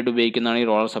ചെയ്യാൻ വേണ്ടിയിട്ട് ഉപയോഗിക്കുന്നതാണ് ഈ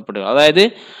റോളർ സപ്പോർട്ട്. അതായത്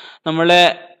നമ്മളെ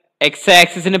എക്സ്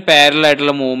ആക്സിസിന് പാരലൽ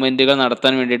ആയിട്ടുള്ള മൂവ്മെന്റുകൾ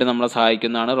നടത്താൻ വേണ്ടിയിട്ട് നമ്മളെ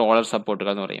സഹായിക്കുന്നതാണ് റോളർ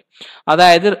സപ്പോർട്ടുകൾ എന്ന് പറയും.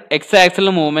 അതായത് എക്സ്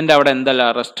ആക്സിലുള്ള മൂവ്മെന്റ് അവിടെ എന്തല്ല,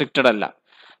 റെസ്ട്രിക്റ്റഡ് അല്ല.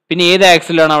 പിന്നെ ഏത്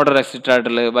ആക്സിലാണ് അവിടെ റെസിസ്റ്റഡ്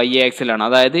ആയിട്ടുള്ളത്, വൈ ആക്സിലാണ്.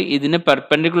 അതായത് ഇതിന്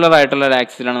പെർപെൻഡിക്കുലർ ആയിട്ടുള്ള ഒരു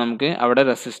ആക്സിലാണ് നമുക്ക് അവിടെ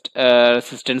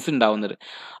റെസിസ്റ്റൻസ് ഉണ്ടാവുന്നത്.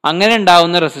 അങ്ങനെ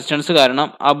ഉണ്ടാവുന്ന റെസിസ്റ്റൻസ് കാരണം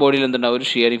ആ ബോഡിയിൽ എന്തുണ്ടാവും, ഒരു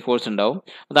ഷിയറിംഗ് ഫോഴ്സ് ഉണ്ടാവും.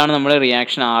 അതാണ് നമ്മൾ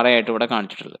റിയാക്ഷൻ ആർ ആയിട്ട് ഇവിടെ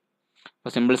കാണിച്ചിട്ടുള്ളത്.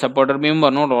 അപ്പോൾ സിമ്പിൾ സപ്പോർട്ടർ ബീം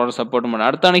പറഞ്ഞു, റോളർ സപ്പോർട്ടും പറഞ്ഞു.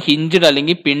 അടുത്താണ് ഹിഞ്ചഡ്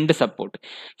അല്ലെങ്കിൽ pinned support.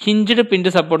 Hinged pinned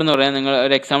support എന്ന് പറയാൻ നിങ്ങൾ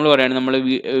ഒരു എക്സാമ്പിൾ പറയുകയാണെങ്കിൽ നമ്മൾ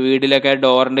വീടിലൊക്കെ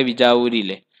ഡോറിന്റെ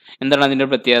വിജാവൂരിയില്ലേ, എന്താണ് അതിന്റെ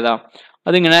പ്രത്യേകത,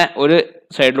 അതിങ്ങനെ ഒരു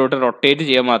സൈഡിലോട്ട് റൊട്ടേറ്റ്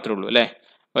ചെയ്യാൻ മാത്രമേ ഉള്ളൂ അല്ലേ.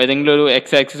 ഏതെങ്കിലും ഒരു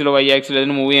എക്സ് ആക്സിലോ വൈ ആക്സിലോ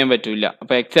അതിന് മൂവ് ചെയ്യാൻ പറ്റില്ല.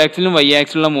 അപ്പോൾ എക്സ് ആക്സിലും വൈ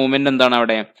ആക്സിലുള്ള മൂവ്മെന്റ് എന്താണ്,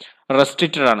 അവിടെ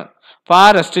റെസ്ട്രിക്റ്റഡ് ആണ്. അപ്പോൾ ആ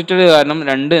റെസ്ട്രിക്റ്റഡ് കാരണം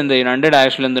രണ്ട്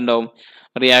ഡയറക്ഷനിൽ എന്തുണ്ടാവും,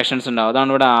 റിയാക്ഷൻസ് ഉണ്ടാവും.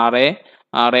 അതാണ് ഇവിടെ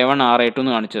RA1 RA2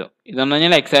 എന്ന് കാണിച്ചത്. ഇതെന്ന്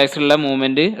പറഞ്ഞാൽ എക്സ് ആക്സിലുള്ള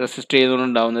മൂവ്മെന്റ് റെസിസ്റ്റ്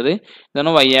ചെയ്തുകൊണ്ടുണ്ടാവുന്നത്,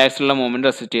 ഇതാണ് വൈ ആക്സിലുള്ള മൂവ്മെന്റ്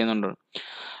റെസിസ്റ്റ് ചെയ്യുന്നുണ്ട്.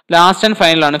 ലാസ്റ്റ് ആൻഡ്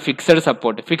ഫൈനൽ ആണ് ഫിക്സഡ്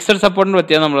സപ്പോർട്ട്. ഫിക്സഡ് സപ്പോർട്ടിന്റെ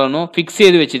പ്രത്യേകത നമ്മൾ പറഞ്ഞു, ഫിക്സ്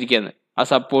ചെയ്ത് വെച്ചിരിക്കുകയാണ്, ആ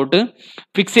സപ്പോർട്ട്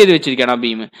ഫിക്സ് ചെയ്ത് വെച്ചിരിക്കുകയാണ് ആ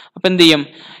ബീം. അപ്പൊ എന്ത് ചെയ്യും,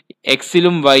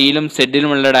 എക്സിലും വൈയിലും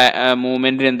സെഡിലുമുള്ള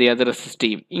മൂവ്മെന്റിന് എന്ത് ചെയ്യും, അത് റെസിസ്റ്റ്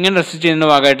ചെയ്യും. ഇങ്ങനെ റെസിസ്റ്റ് ചെയ്യുന്ന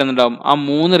ഭാഗമായിട്ട് എന്തുണ്ടാവും, ആ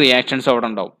മൂന്ന് റിയാക്ഷൻസ് അവിടെ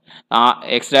ഉണ്ടാവും. ആ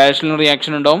എക്സ് ഡയറക്ഷനിലും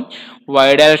റിയാക്ഷൻ ഉണ്ടാവും, വൈ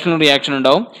ഡയറക്ഷനിലും റിയാക്ഷൻ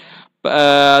ഉണ്ടാവും,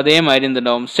 അതേമാതിരി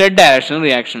എന്തുണ്ടാവും, സെഡ് ഡയറക്ഷനിൽ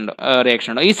റിയാക്ഷൻ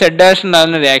ഉണ്ടാവും. ഈ സെഡ് ഡയറക്ഷൻ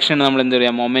ഉണ്ടാകുന്ന റിയാക്ഷനാണ് നമ്മൾ എന്ത്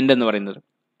പറയുക, മൊമെന്റ് എന്ന് പറയുന്നത്.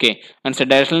 ഓക്കെ, അങ്ങനെ സെഡ്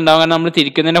ഡയറക്ഷനിൽ ഉണ്ടാകാൻ നമ്മൾ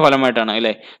തിരിക്കുന്നതിന്റെ ഫലമായിട്ടാണ്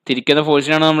അല്ലേ, തിരിക്കുന്ന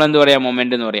ഫോഴ്സിനാണ് നമ്മൾ എന്ത് പറയാ,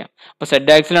 മൊമെന്റ് എന്ന് പറയാം. അപ്പൊ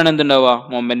സെഡ് ആക്സിലാണ് എന്തുണ്ടാവുക,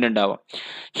 മൊമെന്റ് ഉണ്ടാവുക.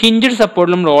 ഹിഞ്ചഡ്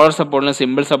സപ്പോർട്ടിലും റോളർ സപ്പോർട്ടിലും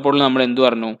സിമ്പിൾ സപ്പോർട്ടിലും നമ്മൾ എന്ത്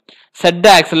പറഞ്ഞു, സെഡ്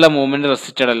ആക്സിലുള്ള മൂവ്മെന്റ്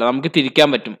റെസിസ്റ്റഡ് അല്ല, നമുക്ക് തിരിക്കാൻ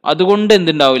പറ്റും. അതുകൊണ്ട്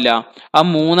എന്തുണ്ടാവില്ല, ആ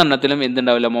മൂന്നെണ്ണത്തിലും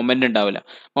എന്തുണ്ടാവില്ല, മൊമെന്റ് ഉണ്ടാവില്ല.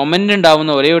 മൊമെന്റ്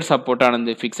ഉണ്ടാവുന്ന ഒരേ ഒരു സപ്പോർട്ടാണ്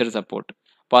എന്ത്, ഫിക്സഡ് സപ്പോർട്ട്.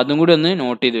 അപ്പൊ അതും കൂടി ഒന്ന്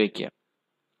നോട്ട് ചെയ്ത് വെക്കുക.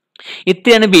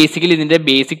 ഇത്രയാണ് ബേസിക്കലി ഇതിന്റെ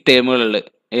ബേസിക് ടേമുകളുള്ളത്.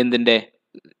 എന്തിന്റെ,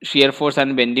 shear force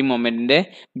and bending മൊമെന്റിന്റെ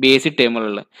basic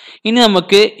ടേമുകളുള്ളത്. ഇനി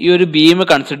നമുക്ക് ഈ ഒരു ബീം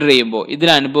കൺസിഡർ ചെയ്യുമ്പോൾ ഇതിൽ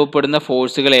അനുഭവപ്പെടുന്ന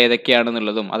ഫോഴ്സുകൾ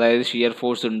ഏതൊക്കെയാണെന്നുള്ളതും, അതായത് ഷിയർ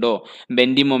ഫോഴ്സ് ഉണ്ടോ,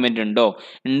 ബെൻഡിങ് മൊമെന്റ് ഉണ്ട്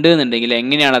എന്നുണ്ടെങ്കിൽ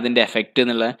എങ്ങനെയാണ് അതിന്റെ എഫക്റ്റ്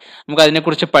എന്നുള്ളത് നമുക്ക്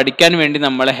അതിനെക്കുറിച്ച് പഠിക്കാൻ വേണ്ടി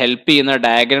നമ്മളെ ഹെൽപ്പ് ചെയ്യുന്ന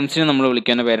ഡയഗ്രാംസിനെ നമ്മൾ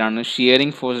വിളിക്കുന്ന പേരാണ്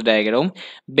shearing force ഡയഗ്രവും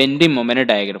bending moment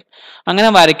diagram. അങ്ങനെ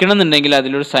വരയ്ക്കണം എന്നുണ്ടെങ്കിൽ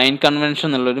അതിലൊരു സൈൻ കൺവെൻഷൻ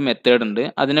എന്നുള്ളൊരു മെത്തേഡ് ഉണ്ട്.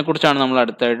 അതിനെക്കുറിച്ചാണ് നമ്മൾ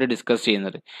അടുത്തായിട്ട് ഡിസ്കസ്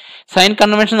ചെയ്യുന്നത്. സൈൻ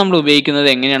കൺവെൻഷൻ നമ്മൾ ഉപയോഗിക്കുന്നത്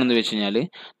എങ്ങനെയാണെന്ന് വെച്ച് കഴിഞ്ഞാൽ,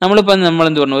 നമ്മൾ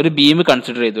എന്ത് പറഞ്ഞു, ഒരു ബീം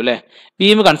കൺസിഡർ ചെയ്തു അല്ലേ.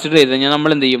 ബീം കൺസിഡർ ചെയ്ത് കഴിഞ്ഞാൽ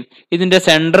നമ്മൾ എന്ത് ചെയ്യും, ഇതിന്റെ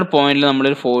സെൻട്രൽ പോയിന്റിൽ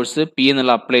നമ്മളൊരു ഫോഴ്സ് പി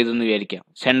എന്നുള്ളത് അപ്ലൈ ചെയ്തെന്ന് വിചാരിക്കാം.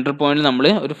 സെൻട്രൽ പോയിന്റിൽ നമ്മൾ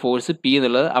ഒരു ഫോഴ്സ് പി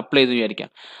എന്നുള്ളത് അപ്ലൈ ചെയ്തെന്ന്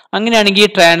വിചാരിക്കാം. അങ്ങനെയാണെങ്കിൽ ഈ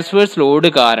ട്രാൻസ്വേഴ്സ്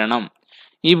ലോഡ് കാരണം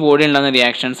ഈ ബോഡി ഉണ്ടാകുന്ന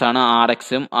റിയാക്ഷൻസ് ആണ് ആർ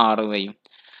എക്സും ആർ വൈയും.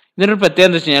 ഇതിനൊരു പ്രത്യേകത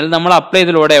എന്ന് വെച്ച് കഴിഞ്ഞാൽ, നമ്മൾ അപ്ലൈ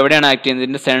ചെയ്ത ലോഡ് എവിടെയാണ് ആക്ട് ചെയ്യുന്നത്,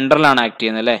 ഇതിന്റെ സെൻട്രലാണ് ആക്ട്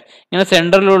ചെയ്യുന്നത് അല്ലേ. ഇങ്ങനെ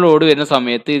സെൻട്രലിലുള്ള ലോഡ് വരുന്ന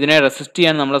സമയത്ത് ഇതിനെ റെസിസ്റ്റ്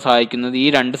ചെയ്യാൻ നമ്മളെ സഹായിക്കുന്നത് ഈ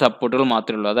രണ്ട് സപ്പോർട്ടുകൾ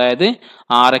മാത്രമേ ഉള്ളൂ, അതായത്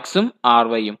ആർ എക്സും ആർ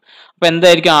വൈയും. അപ്പൊ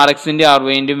എന്തായിരിക്കും ആർ എക്സിന്റെ ആർ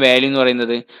വൈന്റെയും വാല്യൂ എന്ന്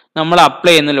പറയുന്നത്, നമ്മൾ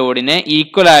അപ്ലൈ ചെയ്യുന്ന ലോഡിനെ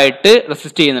ഈക്വൽ ആയിട്ട്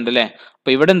റെസിസ്റ്റ് ചെയ്യുന്നുണ്ട് അല്ലേ.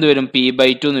 അപ്പൊ ഇവിടെ എന്ത് വരും,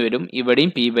 P/2 എന്ന് വരും,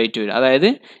 ഇവിടെയും P/2 വരും. അതായത്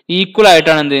ഈക്വൽ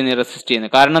ആയിട്ടാണ് എന്ത് ചെയ്യുന്നത്, റെസിസ്റ്റ്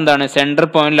ചെയ്യുന്നത്. കാരണം എന്താണ്, സെൻട്രൽ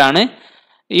പോയിന്റിലാണ്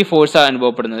ഈ ഫോഴ്സ്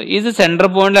അനുഭവപ്പെടുന്നത്. ഇത്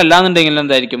സെൻട്രൽ പോയിന്റിൽ അല്ലാന്നുണ്ടെങ്കിൽ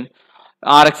എന്തായിരിക്കും,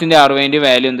 ആർ എക്സിന്റെ ആർ വൈന്റെ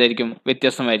വാല്യൂ എന്തായിരിക്കും,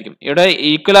 വ്യത്യസ്തമായിരിക്കും. ഇവിടെ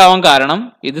ഈക്വൽ ആവാൻ കാരണം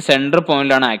ഇത് സെൻട്രൽ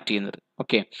പോയിന്റിലാണ് ആക്ട് ചെയ്യുന്നത്.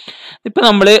 ഓക്കെ, ഇപ്പൊ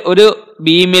നമ്മൾ ഒരു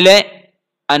ബീമിലെ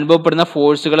അനുഭവപ്പെടുന്ന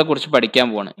ഫോഴ്സുകളെ കുറിച്ച് പഠിക്കാൻ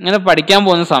പോവാണ്. ഇങ്ങനെ പഠിക്കാൻ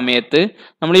പോകുന്ന സമയത്ത്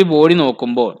നമ്മൾ ഈ ബോഡി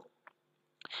നോക്കുമ്പോൾ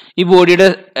ഈ ബോഡിയുടെ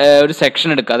ഒരു സെക്ഷൻ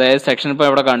എടുക്കുക. അതായത് സെക്ഷൻ ഇപ്പോൾ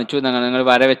എവിടെ കാണിച്ചു, നിങ്ങൾ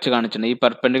വര വെച്ച് കാണിച്ചിട്ടുണ്ട്, ഈ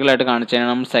പെർപെൻഡിക്കുലർ ആയിട്ട്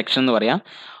കാണിച്ചതിനാണ് നമ്മൾ സെക്ഷൻ എന്ന് പറയാം.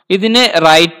 ഇതിന്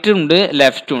റൈറ്റും ഉണ്ട്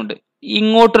ലെഫ്റ്റും ഉണ്ട്.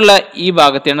 ഇങ്ങോട്ടുള്ള ഈ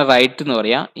ഭാഗത്തെയാണ് റൈറ്റ് എന്ന്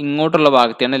പറയാം, ഇങ്ങോട്ടുള്ള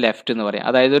ഭാഗത്തെയാണ് ലെഫ്റ്റ് എന്ന് പറയാം.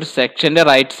 അതായത് ഒരു സെക്ഷന്റെ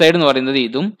റൈറ്റ് സൈഡ് എന്ന് പറയുന്നത്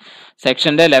ഇതും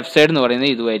സെക്ഷന്റെ ലെഫ്റ്റ് സൈഡ് എന്ന്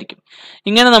പറയുന്നത് ഇതുമായിരിക്കും.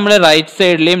 ഇങ്ങനെ നമ്മൾ റൈറ്റ്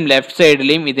സൈഡിലെയും ലെഫ്റ്റ്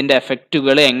സൈഡിലെയും ഇതിന്റെ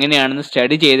എഫക്റ്റുകൾ എങ്ങനെയാണെന്ന്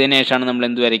സ്റ്റഡി ചെയ്തതിനു ശേഷമാണ് നമ്മൾ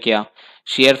എന്ത് വരയ്ക്കുക,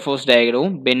 ഷിയർ ഫോഴ്സ്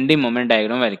ഡയഗ്രവും ബെൻഡിങ് മൊമെന്റ്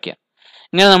ഡയഗ്രവും വരയ്ക്കുക.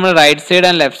 ഇങ്ങനെ നമ്മൾ right side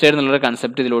and left side എന്നുള്ള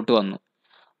കൺസെപ്റ്റ് ഇതിലോട്ട് വന്നു.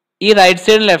 ഈ റൈറ്റ്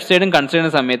സൈഡും ലെഫ്റ്റ് സൈഡും കൺസിഡർ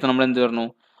ചെയ്യുന്ന സമയത്ത് നമ്മൾ എന്ത് പറഞ്ഞു,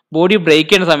 ബോഡി ബ്രേക്ക്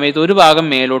ചെയ്യുന്ന സമയത്ത് ഒരു ഭാഗം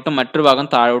മേലോട്ടും മറ്റൊരു ഭാഗം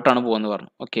താഴോട്ടാണ് പോകുന്നത്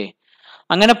പറഞ്ഞു. ഓക്കെ,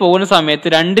 അങ്ങനെ പോകുന്ന സമയത്ത്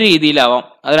രണ്ട് രീതിയിലാവാം.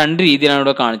 അത് രണ്ട് രീതിയിലാണ്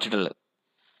ഇവിടെ കാണിച്ചിട്ടുള്ളത്.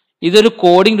 ഇതൊരു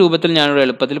കോഡിംഗ് രൂപത്തിൽ ഞാനിവിടെ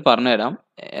എളുപ്പത്തിൽ പറഞ്ഞുതരാം.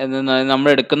 നമ്മൾ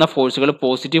എടുക്കുന്ന ഫോഴ്സുകൾ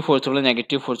പോസിറ്റീവ് ഫോഴ്സുകളും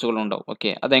നെഗറ്റീവ് ഫോഴ്സുകളും ഉണ്ടാവും.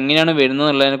 ഓക്കെ, അതെങ്ങനെയാണ് വരുന്നത്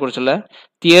എന്നുള്ളതിനെ കുറിച്ചുള്ള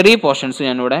തിയറി പോർഷൻസ്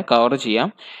ഞാനിവിടെ കവർ ചെയ്യാം.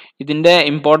 ഇതിന്റെ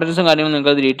ഇമ്പോർട്ടൻസും കാര്യങ്ങളും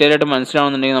നിങ്ങൾക്ക് അത് ഡീറ്റെയിൽ ആയിട്ട്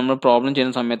മനസ്സിലാവുന്നുണ്ടെങ്കിൽ നമ്മൾ പ്രോബ്ലം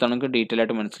ചെയ്യുന്ന സമയത്താണ് നമുക്ക് ഡീറ്റെയിൽ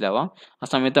ആയിട്ട് മനസ്സിലാവാം. ആ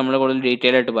സമയത്ത് നമ്മൾ കൂടുതൽ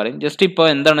ഡീറ്റെയിൽ ആയിട്ട് പറയും. ജസ്റ്റ് ഇപ്പോൾ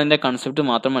എന്താണ് ഇതിന്റെ കൺസെപ്റ്റ്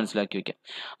മാത്രം മനസ്സിലാക്കി വെക്കാം.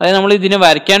 അതായത് നമ്മൾ ഇതിനെ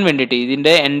വരയ്ക്കാൻ വേണ്ടിയിട്ട്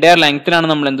ഇതിന്റെ എൻറ്റയർ ലെങ്ത്തിലാണ്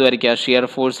നമ്മൾ എന്ത് വരയ്ക്കുക, ഷിയർ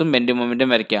ഫോഴ്സും ബെൻഡിങ്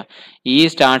മൊമെന്റും വരയ്ക്കുക. ഈ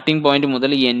സ്റ്റാർട്ടിംഗ് പോയിന്റ്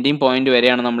മുതൽ ഈ എൻഡിങ് പോയിന്റ്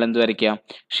വരെയാണ് നമ്മൾ എന്ത് വരയ്ക്കുക,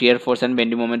 shear force and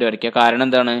bending moment വരയ്ക്കുക. കാരണം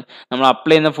എന്താണ്, നമ്മൾ അപ്ലൈ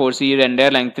ചെയ്യുന്ന ഫോഴ്സ് ഈ ഒരു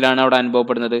എൻറ്റയർ ലെങ്ത്തിലാണ് അവിടെ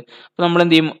അനുഭവപ്പെടുന്നത്. അപ്പോൾ നമ്മൾ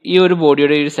എന്ത് ചെയ്യും, ഈ ഒരു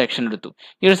ബോഡിയുടെ ഒരു സെക്ഷൻ എടുത്തു.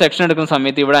 ഈ ഒരു സെക്ഷൻ എടുക്കുന്ന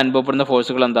സമയത്ത് ഇവിടെ അനുഭവപ്പെടുന്ന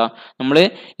ഫോഴ്സുകൾ എന്താ, നമ്മൾ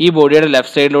ഈ ബോഡിയുടെ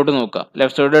ലെഫ്റ്റ് സൈഡിലോട്ട് നോക്കുക.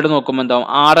 ലെഫ്റ്റ് സൈഡിലോട്ട് നോക്കുമ്പോൾ എന്താവും,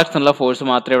 ആർ എക്സ് എന്നുള്ള ഫോഴ്സ്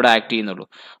മാത്രമേ ഇവിടെ ആക്ട് ചെയ്യുന്നുള്ളൂ.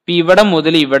 അപ്പോൾ ഇവിടെ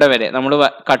മുതൽ ഇവിടെ വരെ നമ്മൾ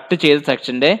കട്ട് ചെയ്ത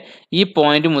സെക്ഷന്റെ ഈ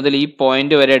പോയിന്റ് മുതൽ ഈ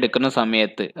പോയിന്റ് വരെ എടുക്കുന്ന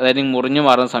സമയത്ത്, അതായത് മുറിഞ്ഞു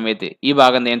മാറുന്ന സമയത്ത് ഈ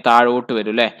ഭാഗം എന്ത് ചെയ്യും, താഴോട്ട്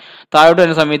വരും അല്ലേ. താഴോട്ട്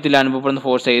വരുന്ന സമയത്ത് ഇതിൽ അനുഭവപ്പെടുന്ന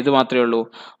ഫോഴ്സ് ഏത് മാത്രമേ ഉള്ളൂ,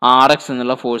 ആർ എക്സ്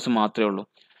എന്നുള്ള ഫോഴ്സ് മാത്രമേ ഉള്ളൂ.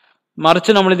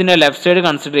 മറിച്ച് നമ്മൾ ഇതിന്റെ ലെഫ്റ്റ് സൈഡ്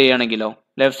കൺസിഡർ ചെയ്യുകയാണെങ്കിലോ,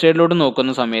 ലെഫ്റ്റ് സൈഡിലോട്ട്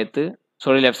നോക്കുന്ന സമയത്ത്,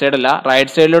 ലെഫ്റ്റ് സൈഡ് അല്ല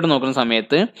റൈറ്റ് സൈഡിലോട്ട് നോക്കുന്ന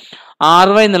സമയത്ത് ആർ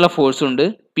വൈ എന്നുള്ള ഫോഴ്സ് ഉണ്ട്,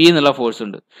 പി എന്നുള്ള ഫോഴ്സ്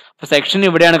ഉണ്ട്. അപ്പൊ സെക്ഷൻ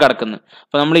ഇവിടെയാണ് കിടക്കുന്നത്.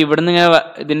 അപ്പൊ നമ്മൾ ഇവിടുന്ന് ഇങ്ങനെ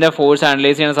ഇതിന്റെ ഫോഴ്സ്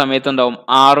അനലൈസ് ചെയ്യുന്ന സമയത്ത് ഉണ്ടാവും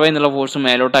ആർ വൈ എന്നുള്ള ഫോഴ്സ്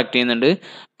മേലോട്ട് ആക്ട് ചെയ്യുന്നുണ്ട്,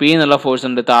 പി എന്നുള്ള ഫോഴ്സ്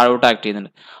ഉണ്ട് താഴോട്ട് ആക്ട്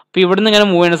ചെയ്യുന്നുണ്ട്. അപ്പൊ ഇവിടുന്ന് ഇങ്ങനെ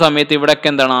മൂവ് ചെയ്യുന്ന സമയത്ത് ഇവിടെയൊക്കെ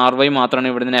എന്താണ്, ആർ വൈ മാത്രമാണ്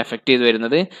ഇവിടുന്ന് എഫക്ട് ചെയ്ത്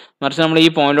വരുന്നത്. മറിച്ച് നമ്മൾ ഈ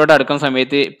പോയിന്റിലോട്ട് അടുക്കുന്ന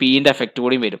സമയത്ത് പിന്റെ എഫക്ട്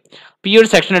കൂടിയും വരും. ഈ ഒരു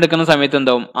സെക്ഷൻ എടുക്കുന്ന സമയത്ത്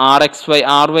എന്താവും,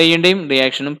 ആർ വൈന്റെയും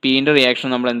റിയാക്ഷനും പിന്റെ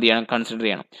റിയാക്ഷനും നമ്മൾ എന്ത് ചെയ്യണം, കൺസിഡർ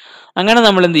ചെയ്യണം. അങ്ങനെ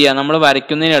നമ്മൾ എന്ത് ചെയ്യുക, നമ്മൾ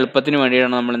വരയ്ക്കുന്നതിന് എളുപ്പത്തിന്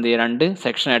വേണ്ടിയിട്ടാണ് നമ്മൾ എന്ത് ചെയ്യുക, രണ്ട്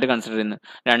സെക്ഷൻ ആയിട്ട് കൺസിഡർ ചെയ്യുന്നത്.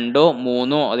 രണ്ടോ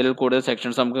മൂന്നോ അതിൽ കൂടുതൽ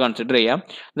സെക്ഷൻസ് നമുക്ക് കൺസിഡർ ചെയ്യാം.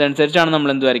 അതനുസരിച്ചാണ്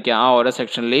നമ്മൾ എന്ത് വരയ്ക്കുക, ആ ഓരോ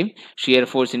സെക്ഷനിലെയും ഷിയർ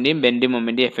ഫോഴ്സിന്റെയും ബെൻഡിങ്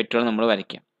മൊമെന്റിന്റെയും എഫക്റ്റുകൾ നമ്മൾ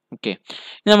വരയ്ക്കുക. ഓക്കെ,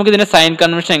 ഇനി നമുക്ക് ഇതിന്റെ സൈൻ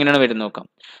കൺവെൻഷൻ എങ്ങനെയാണ് വരുന്നത് നോക്കാം.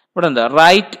 ഇവിടെ എന്താ,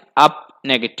 റൈറ്റ് അപ്പ്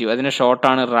നെഗറ്റീവ്, അതിന്റെ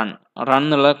ഷോർട്ടാണ് റൺ. റൺ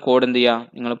എന്നുള്ള കോഡ് എന്ത് ചെയ്യുക,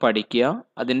 നിങ്ങൾ പഠിക്കുക.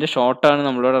 അതിന്റെ ഷോർട്ടാണ്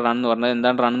നമ്മളിവിടെ റൺ എന്ന് പറഞ്ഞത്.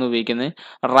 എന്താണ് റൺ എന്ന് ഉപയോഗിക്കുന്നത്,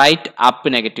 റൈറ്റ്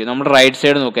അപ്പ് നെഗറ്റീവ്. നമ്മൾ റൈറ്റ്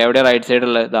സൈഡ് നോക്കുക, എവിടെ റൈറ്റ് സൈഡ്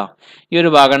ഉള്ളത്, ഇതാ ഈ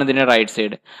ഒരു ഭാഗമാണ് ഇതിന്റെ റൈറ്റ്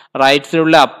സൈഡ്. റൈറ്റ്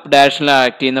സൈഡിലുള്ള അപ്പ് ഡാഷിൽ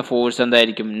ആക്ട് ചെയ്യുന്ന ഫോഴ്സ്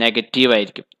എന്തായിരിക്കും, നെഗറ്റീവ്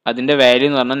ആയിരിക്കും. അതിന്റെ വാല്യൂ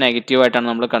എന്ന് പറഞ്ഞാൽ നെഗറ്റീവ് ആയിട്ടാണ്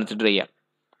നമ്മൾ കൺസിഡർ ചെയ്യുക.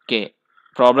 ഓക്കെ,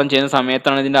 പ്രോബ്ലം ചെയ്യുന്ന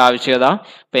സമയത്താണ് ഇതിന്റെ ആവശ്യകത.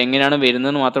 അപ്പൊ എങ്ങനെയാണ്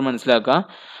വരുന്നതെന്ന് മാത്രം മനസ്സിലാക്കുക.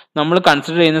 നമ്മൾ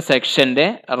കൺസിഡർ ചെയ്യുന്ന സെക്ഷന്റെ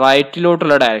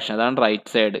റൈറ്റിലോട്ടുള്ള ഡയറക്ഷൻ, അതാണ്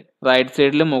റൈറ്റ് സൈഡ്. റൈറ്റ്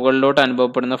സൈഡിൽ മുകളിലോട്ട്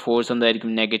അനുഭവപ്പെടുന്ന ഫോഴ്സ്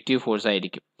എന്തായിരിക്കും, നെഗറ്റീവ് ഫോഴ്സ്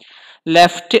ആയിരിക്കും.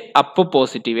 ലെഫ്റ്റ് അപ്പ്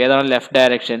പോസിറ്റീവ്, ഏതാണ് ലെഫ്റ്റ്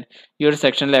ഡയറക്ഷൻ, ഈ ഒരു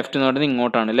സെക്ഷൻ ലെഫ്റ്റ് എന്ന് പറയുന്നത്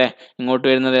ഇങ്ങോട്ടാണ് അല്ലേ. ഇങ്ങോട്ട്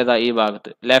വരുന്നത് ഏതാ, ഈ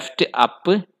ഭാഗത്ത്. ലെഫ്റ്റ്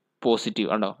അപ്പ് പോസിറ്റീവ്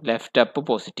ഉണ്ടോ, left up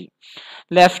positive.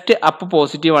 Left up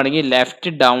positive ആണെങ്കിൽ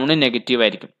ലെഫ്റ്റ് ഡൗൺ നെഗറ്റീവ്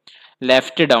ആയിരിക്കും.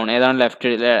 ലെഫ്റ്റ് ഡൗൺ ഏതാണ്,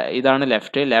 ഇതാണ്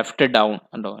ലെഫ്റ്റ് ഡൗൺ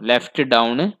ഉണ്ടോ, ലെഫ്റ്റ്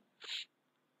ഡൗൺ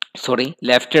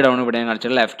ഇവിടെ ഞാൻ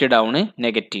കാണിച്ചത് left down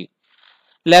negative.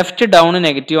 Left down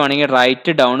negative ആണെങ്കിൽ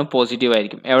റൈറ്റ് ഡൗൺ പോസിറ്റീവ്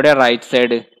ആയിരിക്കും. എവിടെ റൈറ്റ്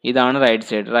സൈഡ്? ഇതാണ് right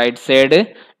side. Right side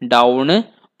down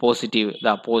positive,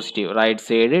 ഇതാ positive. Right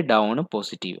side down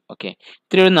positive. Okay,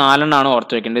 ഇത്തിരി ഒരു 4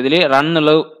 ഓർത്ത് വെക്കേണ്ടത്. ഇതിൽ റൺ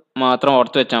എന്നുള്ളത് മാത്രം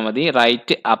ഓർത്ത് വെച്ചാൽ മതി.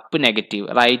 Write up negative.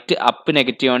 Write up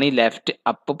negative ആണെങ്കിൽ ലെഫ്റ്റ്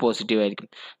അപ്പ് പോസിറ്റീവ് ആയിരിക്കും.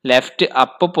 ലെഫ്റ്റ്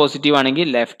അപ്പ് പോസിറ്റീവ് ആണെങ്കിൽ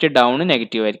ലെഫ്റ്റ് ഡൗൺ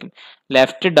നെഗറ്റീവ് ആയിരിക്കും.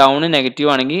 ലെഫ്റ്റ് ഡൗൺ നെഗറ്റീവ്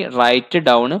ആണെങ്കിൽ റൈറ്റ്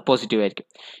ഡൗൺ പോസിറ്റീവ് ആയിരിക്കും.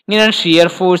 ഇങ്ങനെയാണ് ഷിയർ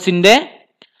ഫോഴ്സിന്റെ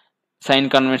സൈൻ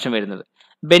കൺവെൻഷൻ വരുന്നത്.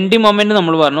 ബെൻഡിങ് മൊമെന്റ്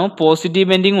നമ്മൾ പറഞ്ഞു പോസിറ്റീവ്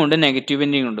ബെൻഡിങ് ഉണ്ട്, നെഗറ്റീവ്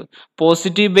ബെൻഡിങ് ഉണ്ട്.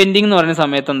 പോസിറ്റീവ് ബെൻഡിങ് എന്ന് പറയുന്ന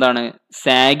സമയത്ത് എന്താണ്?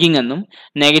 സാഗിങ് എന്നും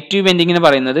നെഗറ്റീവ് ബെൻഡിങ്ങിന്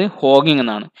പറയുന്നത് ഹോഗിങ്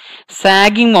എന്നാണ്.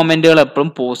 സാഗിങ് മൊമെന്റുകൾ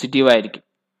എപ്പോഴും പോസിറ്റീവ് ആയിരിക്കും.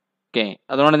 ഓക്കെ,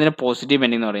 അതുകൊണ്ട് ഇതിനെ പോസിറ്റീവ്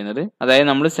ബെൻഡിങ് എന്ന് പറയുന്നത്. അതായത്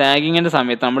നമ്മൾ സാഗിങ്ങിന്റെ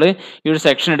സമയത്ത് നമ്മൾ ഈ ഒരു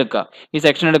സെക്ഷൻ എടുക്കുക. ഈ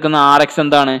സെക്ഷൻ എടുക്കുന്ന RX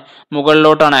എന്താണ്?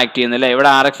 മുകളിലോട്ടാണ് ആക്ട് ചെയ്യുന്നത് അല്ലേ? ഇവിടെ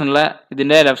RX എന്നുള്ള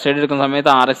ഇതിന്റെ ലെഫ്റ്റ് സൈഡ് എടുക്കുന്ന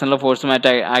സമയത്ത് RX എന്നുള്ള ഫോഴ്സ്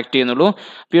മാറ്റി ആക്ട് ചെയ്യുന്നുള്ളൂ.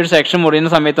 അപ്പോൾ ഈ ഒരു സെക്ഷൻ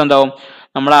മുറിയുന്ന സമയത്ത് എന്താവും?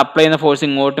 നമ്മൾ അപ്ലൈ ചെയ്യുന്ന ഫോഴ്സ്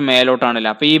ഇങ്ങോട്ട് മേലോട്ടാണല്ലോ.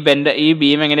 അപ്പോൾ ഈ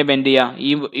ബീം എങ്ങനെ ബെൻഡ്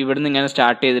ചെയ്യുക? ഇവിടുന്ന് ഇങ്ങനെ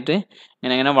സ്റ്റാർട്ട് ചെയ്തിട്ട്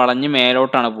ഇങ്ങനെ വളഞ്ഞ്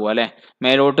മേലോട്ടാണ് പോവുക അല്ലേ?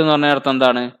 മേലോട്ട് എന്ന് പറഞ്ഞ അർത്ഥം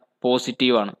എന്താണ്?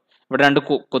 പോസിറ്റീവ് ആണ്. ഇവിടെ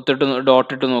 2 കുത്തിട്ട്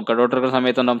ഡോട്ട് ഇട്ട് നോക്കുക. ഡോട്ട് എടുക്കുന്ന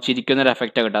സമയത്ത് ഉണ്ടാവും ചിരിക്കുന്ന ഒരു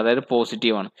എഫക്റ്റ് കിട്ടുക, അതായത്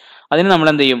പോസിറ്റീവ് ആണ്. അതിന് നമ്മൾ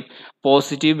എന്ത് ചെയ്യും?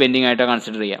 പോസിറ്റീവ് ബെൻഡിങ് ആയിട്ട്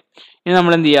കൺസിഡർ ചെയ്യാം. ഇനി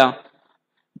നമ്മൾ എന്ത് ചെയ്യുക?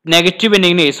 നെഗറ്റീവ്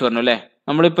ബെൻഡിങ്ങിന് കേസ് പറഞ്ഞു അല്ലേ?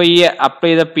 നമ്മളിപ്പോൾ ഈ അപ്ലൈ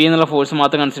ചെയ്ത P എന്നുള്ള ഫോഴ്സ്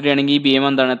മാത്രം കൺസിഡർ ചെയ്യുകയാണെങ്കിൽ ഈ ബീം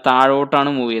എന്താണ്? താഴോട്ടാണ്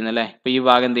മൂവ് ചെയ്യുന്നത് അല്ലേ? ഇപ്പോൾ ഈ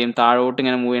ഭാഗം എന്ത് ചെയ്യും? താഴോട്ട്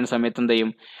ഇങ്ങനെ മൂവ് ചെയ്യുന്ന സമയത്ത് എന്ത്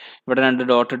ചെയ്യും? ഇവിടെ 2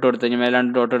 ഡോട്ട് ഇട്ട് കൊടുത്തു കഴിഞ്ഞാൽ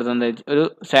 2 ഡോട്ട് എടുത്ത് എന്താ ഒരു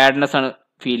സാഡ്നെസ് ആണ്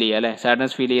ഫീൽ ചെയ്യുക അല്ലേ?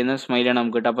 സാഡ്നെസ് ഫീൽ ചെയ്യുന്ന സ്മൈലാണ്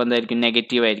നമുക്ക് കിട്ടുക. അപ്പോൾ എന്തായിരിക്കും?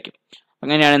 നെഗറ്റീവ് ആയിരിക്കും.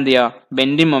 അങ്ങനെയാണ് എന്ത് ചെയ്യുക?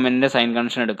 ബെൻഡിങ് മൊമെന്റിന്റെ സൈൻ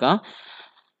കൺവെൻഷൻ എടുക്കുക.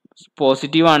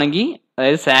 പോസിറ്റീവ് ആണെങ്കിൽ,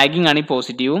 അതായത് സാഗിങ് ആണെങ്കിൽ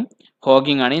പോസിറ്റീവും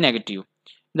ഹോഗിങ് ആണെങ്കിൽ നെഗറ്റീവും.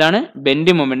 ഇതാണ്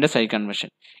ബെൻഡിങ് മൊമെന്റിന്റെ സൈൻ കൺവെൻഷൻ.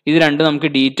 ഇത് രണ്ടും നമുക്ക്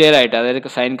ഡീറ്റെയിൽ ആയിട്ട്, അതായത്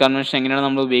സൈൻ കൺവെൻഷൻ എങ്ങനെയാണ്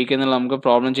നമ്മൾ ഉപയോഗിക്കുന്നത് നമുക്ക്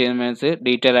പ്രോബ്ലം ചെയ്യുന്ന മീൻസ്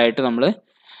ഡീറ്റെയിൽ ആയിട്ട് നമ്മൾ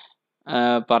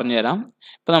പറഞ്ഞു തരാം.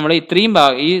 ഇപ്പം നമ്മൾ ഇത്രയും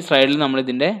ഈ സ്ലൈഡിൽ നമ്മൾ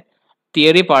ഇതിന്റെ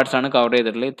തിയറി പാർട്സ് ആണ് കവർ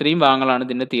ചെയ്തിട്ടുള്ളത്. ഇത്രയും ഭാഗങ്ങളാണ്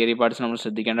ഇതിന്റെ തിയറി പാർട്സ് നമ്മൾ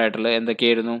ശ്രദ്ധിക്കേണ്ടതായിട്ടുള്ളത്.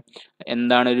 എന്തൊക്കെയായിരുന്നു?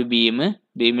 എന്താണ് ഒരു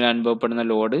ബീമിൽ അനുഭവപ്പെടുന്ന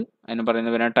ലോഡ്, അതിന്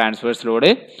പറയുന്ന പേരാണ് ട്രാൻസ്വേഴ്സ് ലോഡ്.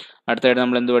 അടുത്തായിട്ട്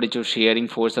നമ്മൾ എന്ത് പഠിച്ചു?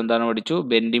 ഷിയറിംഗ് ഫോഴ്സ് എന്താണ് പഠിച്ചു,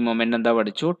 ബെൻഡിങ് മൊമെന്റ് എന്താ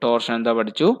പഠിച്ചു, ടോർഷൻ എന്താ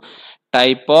പഠിച്ചു,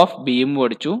 ടൈപ്പ് ഓഫ് ബീം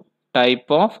പഠിച്ചു,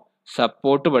 ടൈപ്പ് ഓഫ്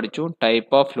സപ്പോർട്ട് പഠിച്ചു,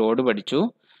 ടൈപ്പ് ഓഫ് ലോഡ് പഠിച്ചു,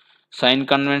 sign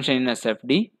convention in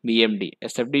SFD BMD.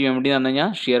 SFD BMD എന്ന് പറഞ്ഞു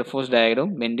കഴിഞ്ഞാൽ shear force diagram,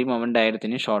 bending moment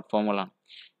ഡയഗ്രത്തിന് short ഫോമുകളാണ്.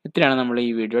 ഇത്രയാണ് നമ്മൾ ഈ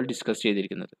വീഡിയോയിൽ ഡിസ്കസ്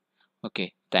ചെയ്തിരിക്കുന്നത്. Okay,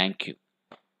 thank you.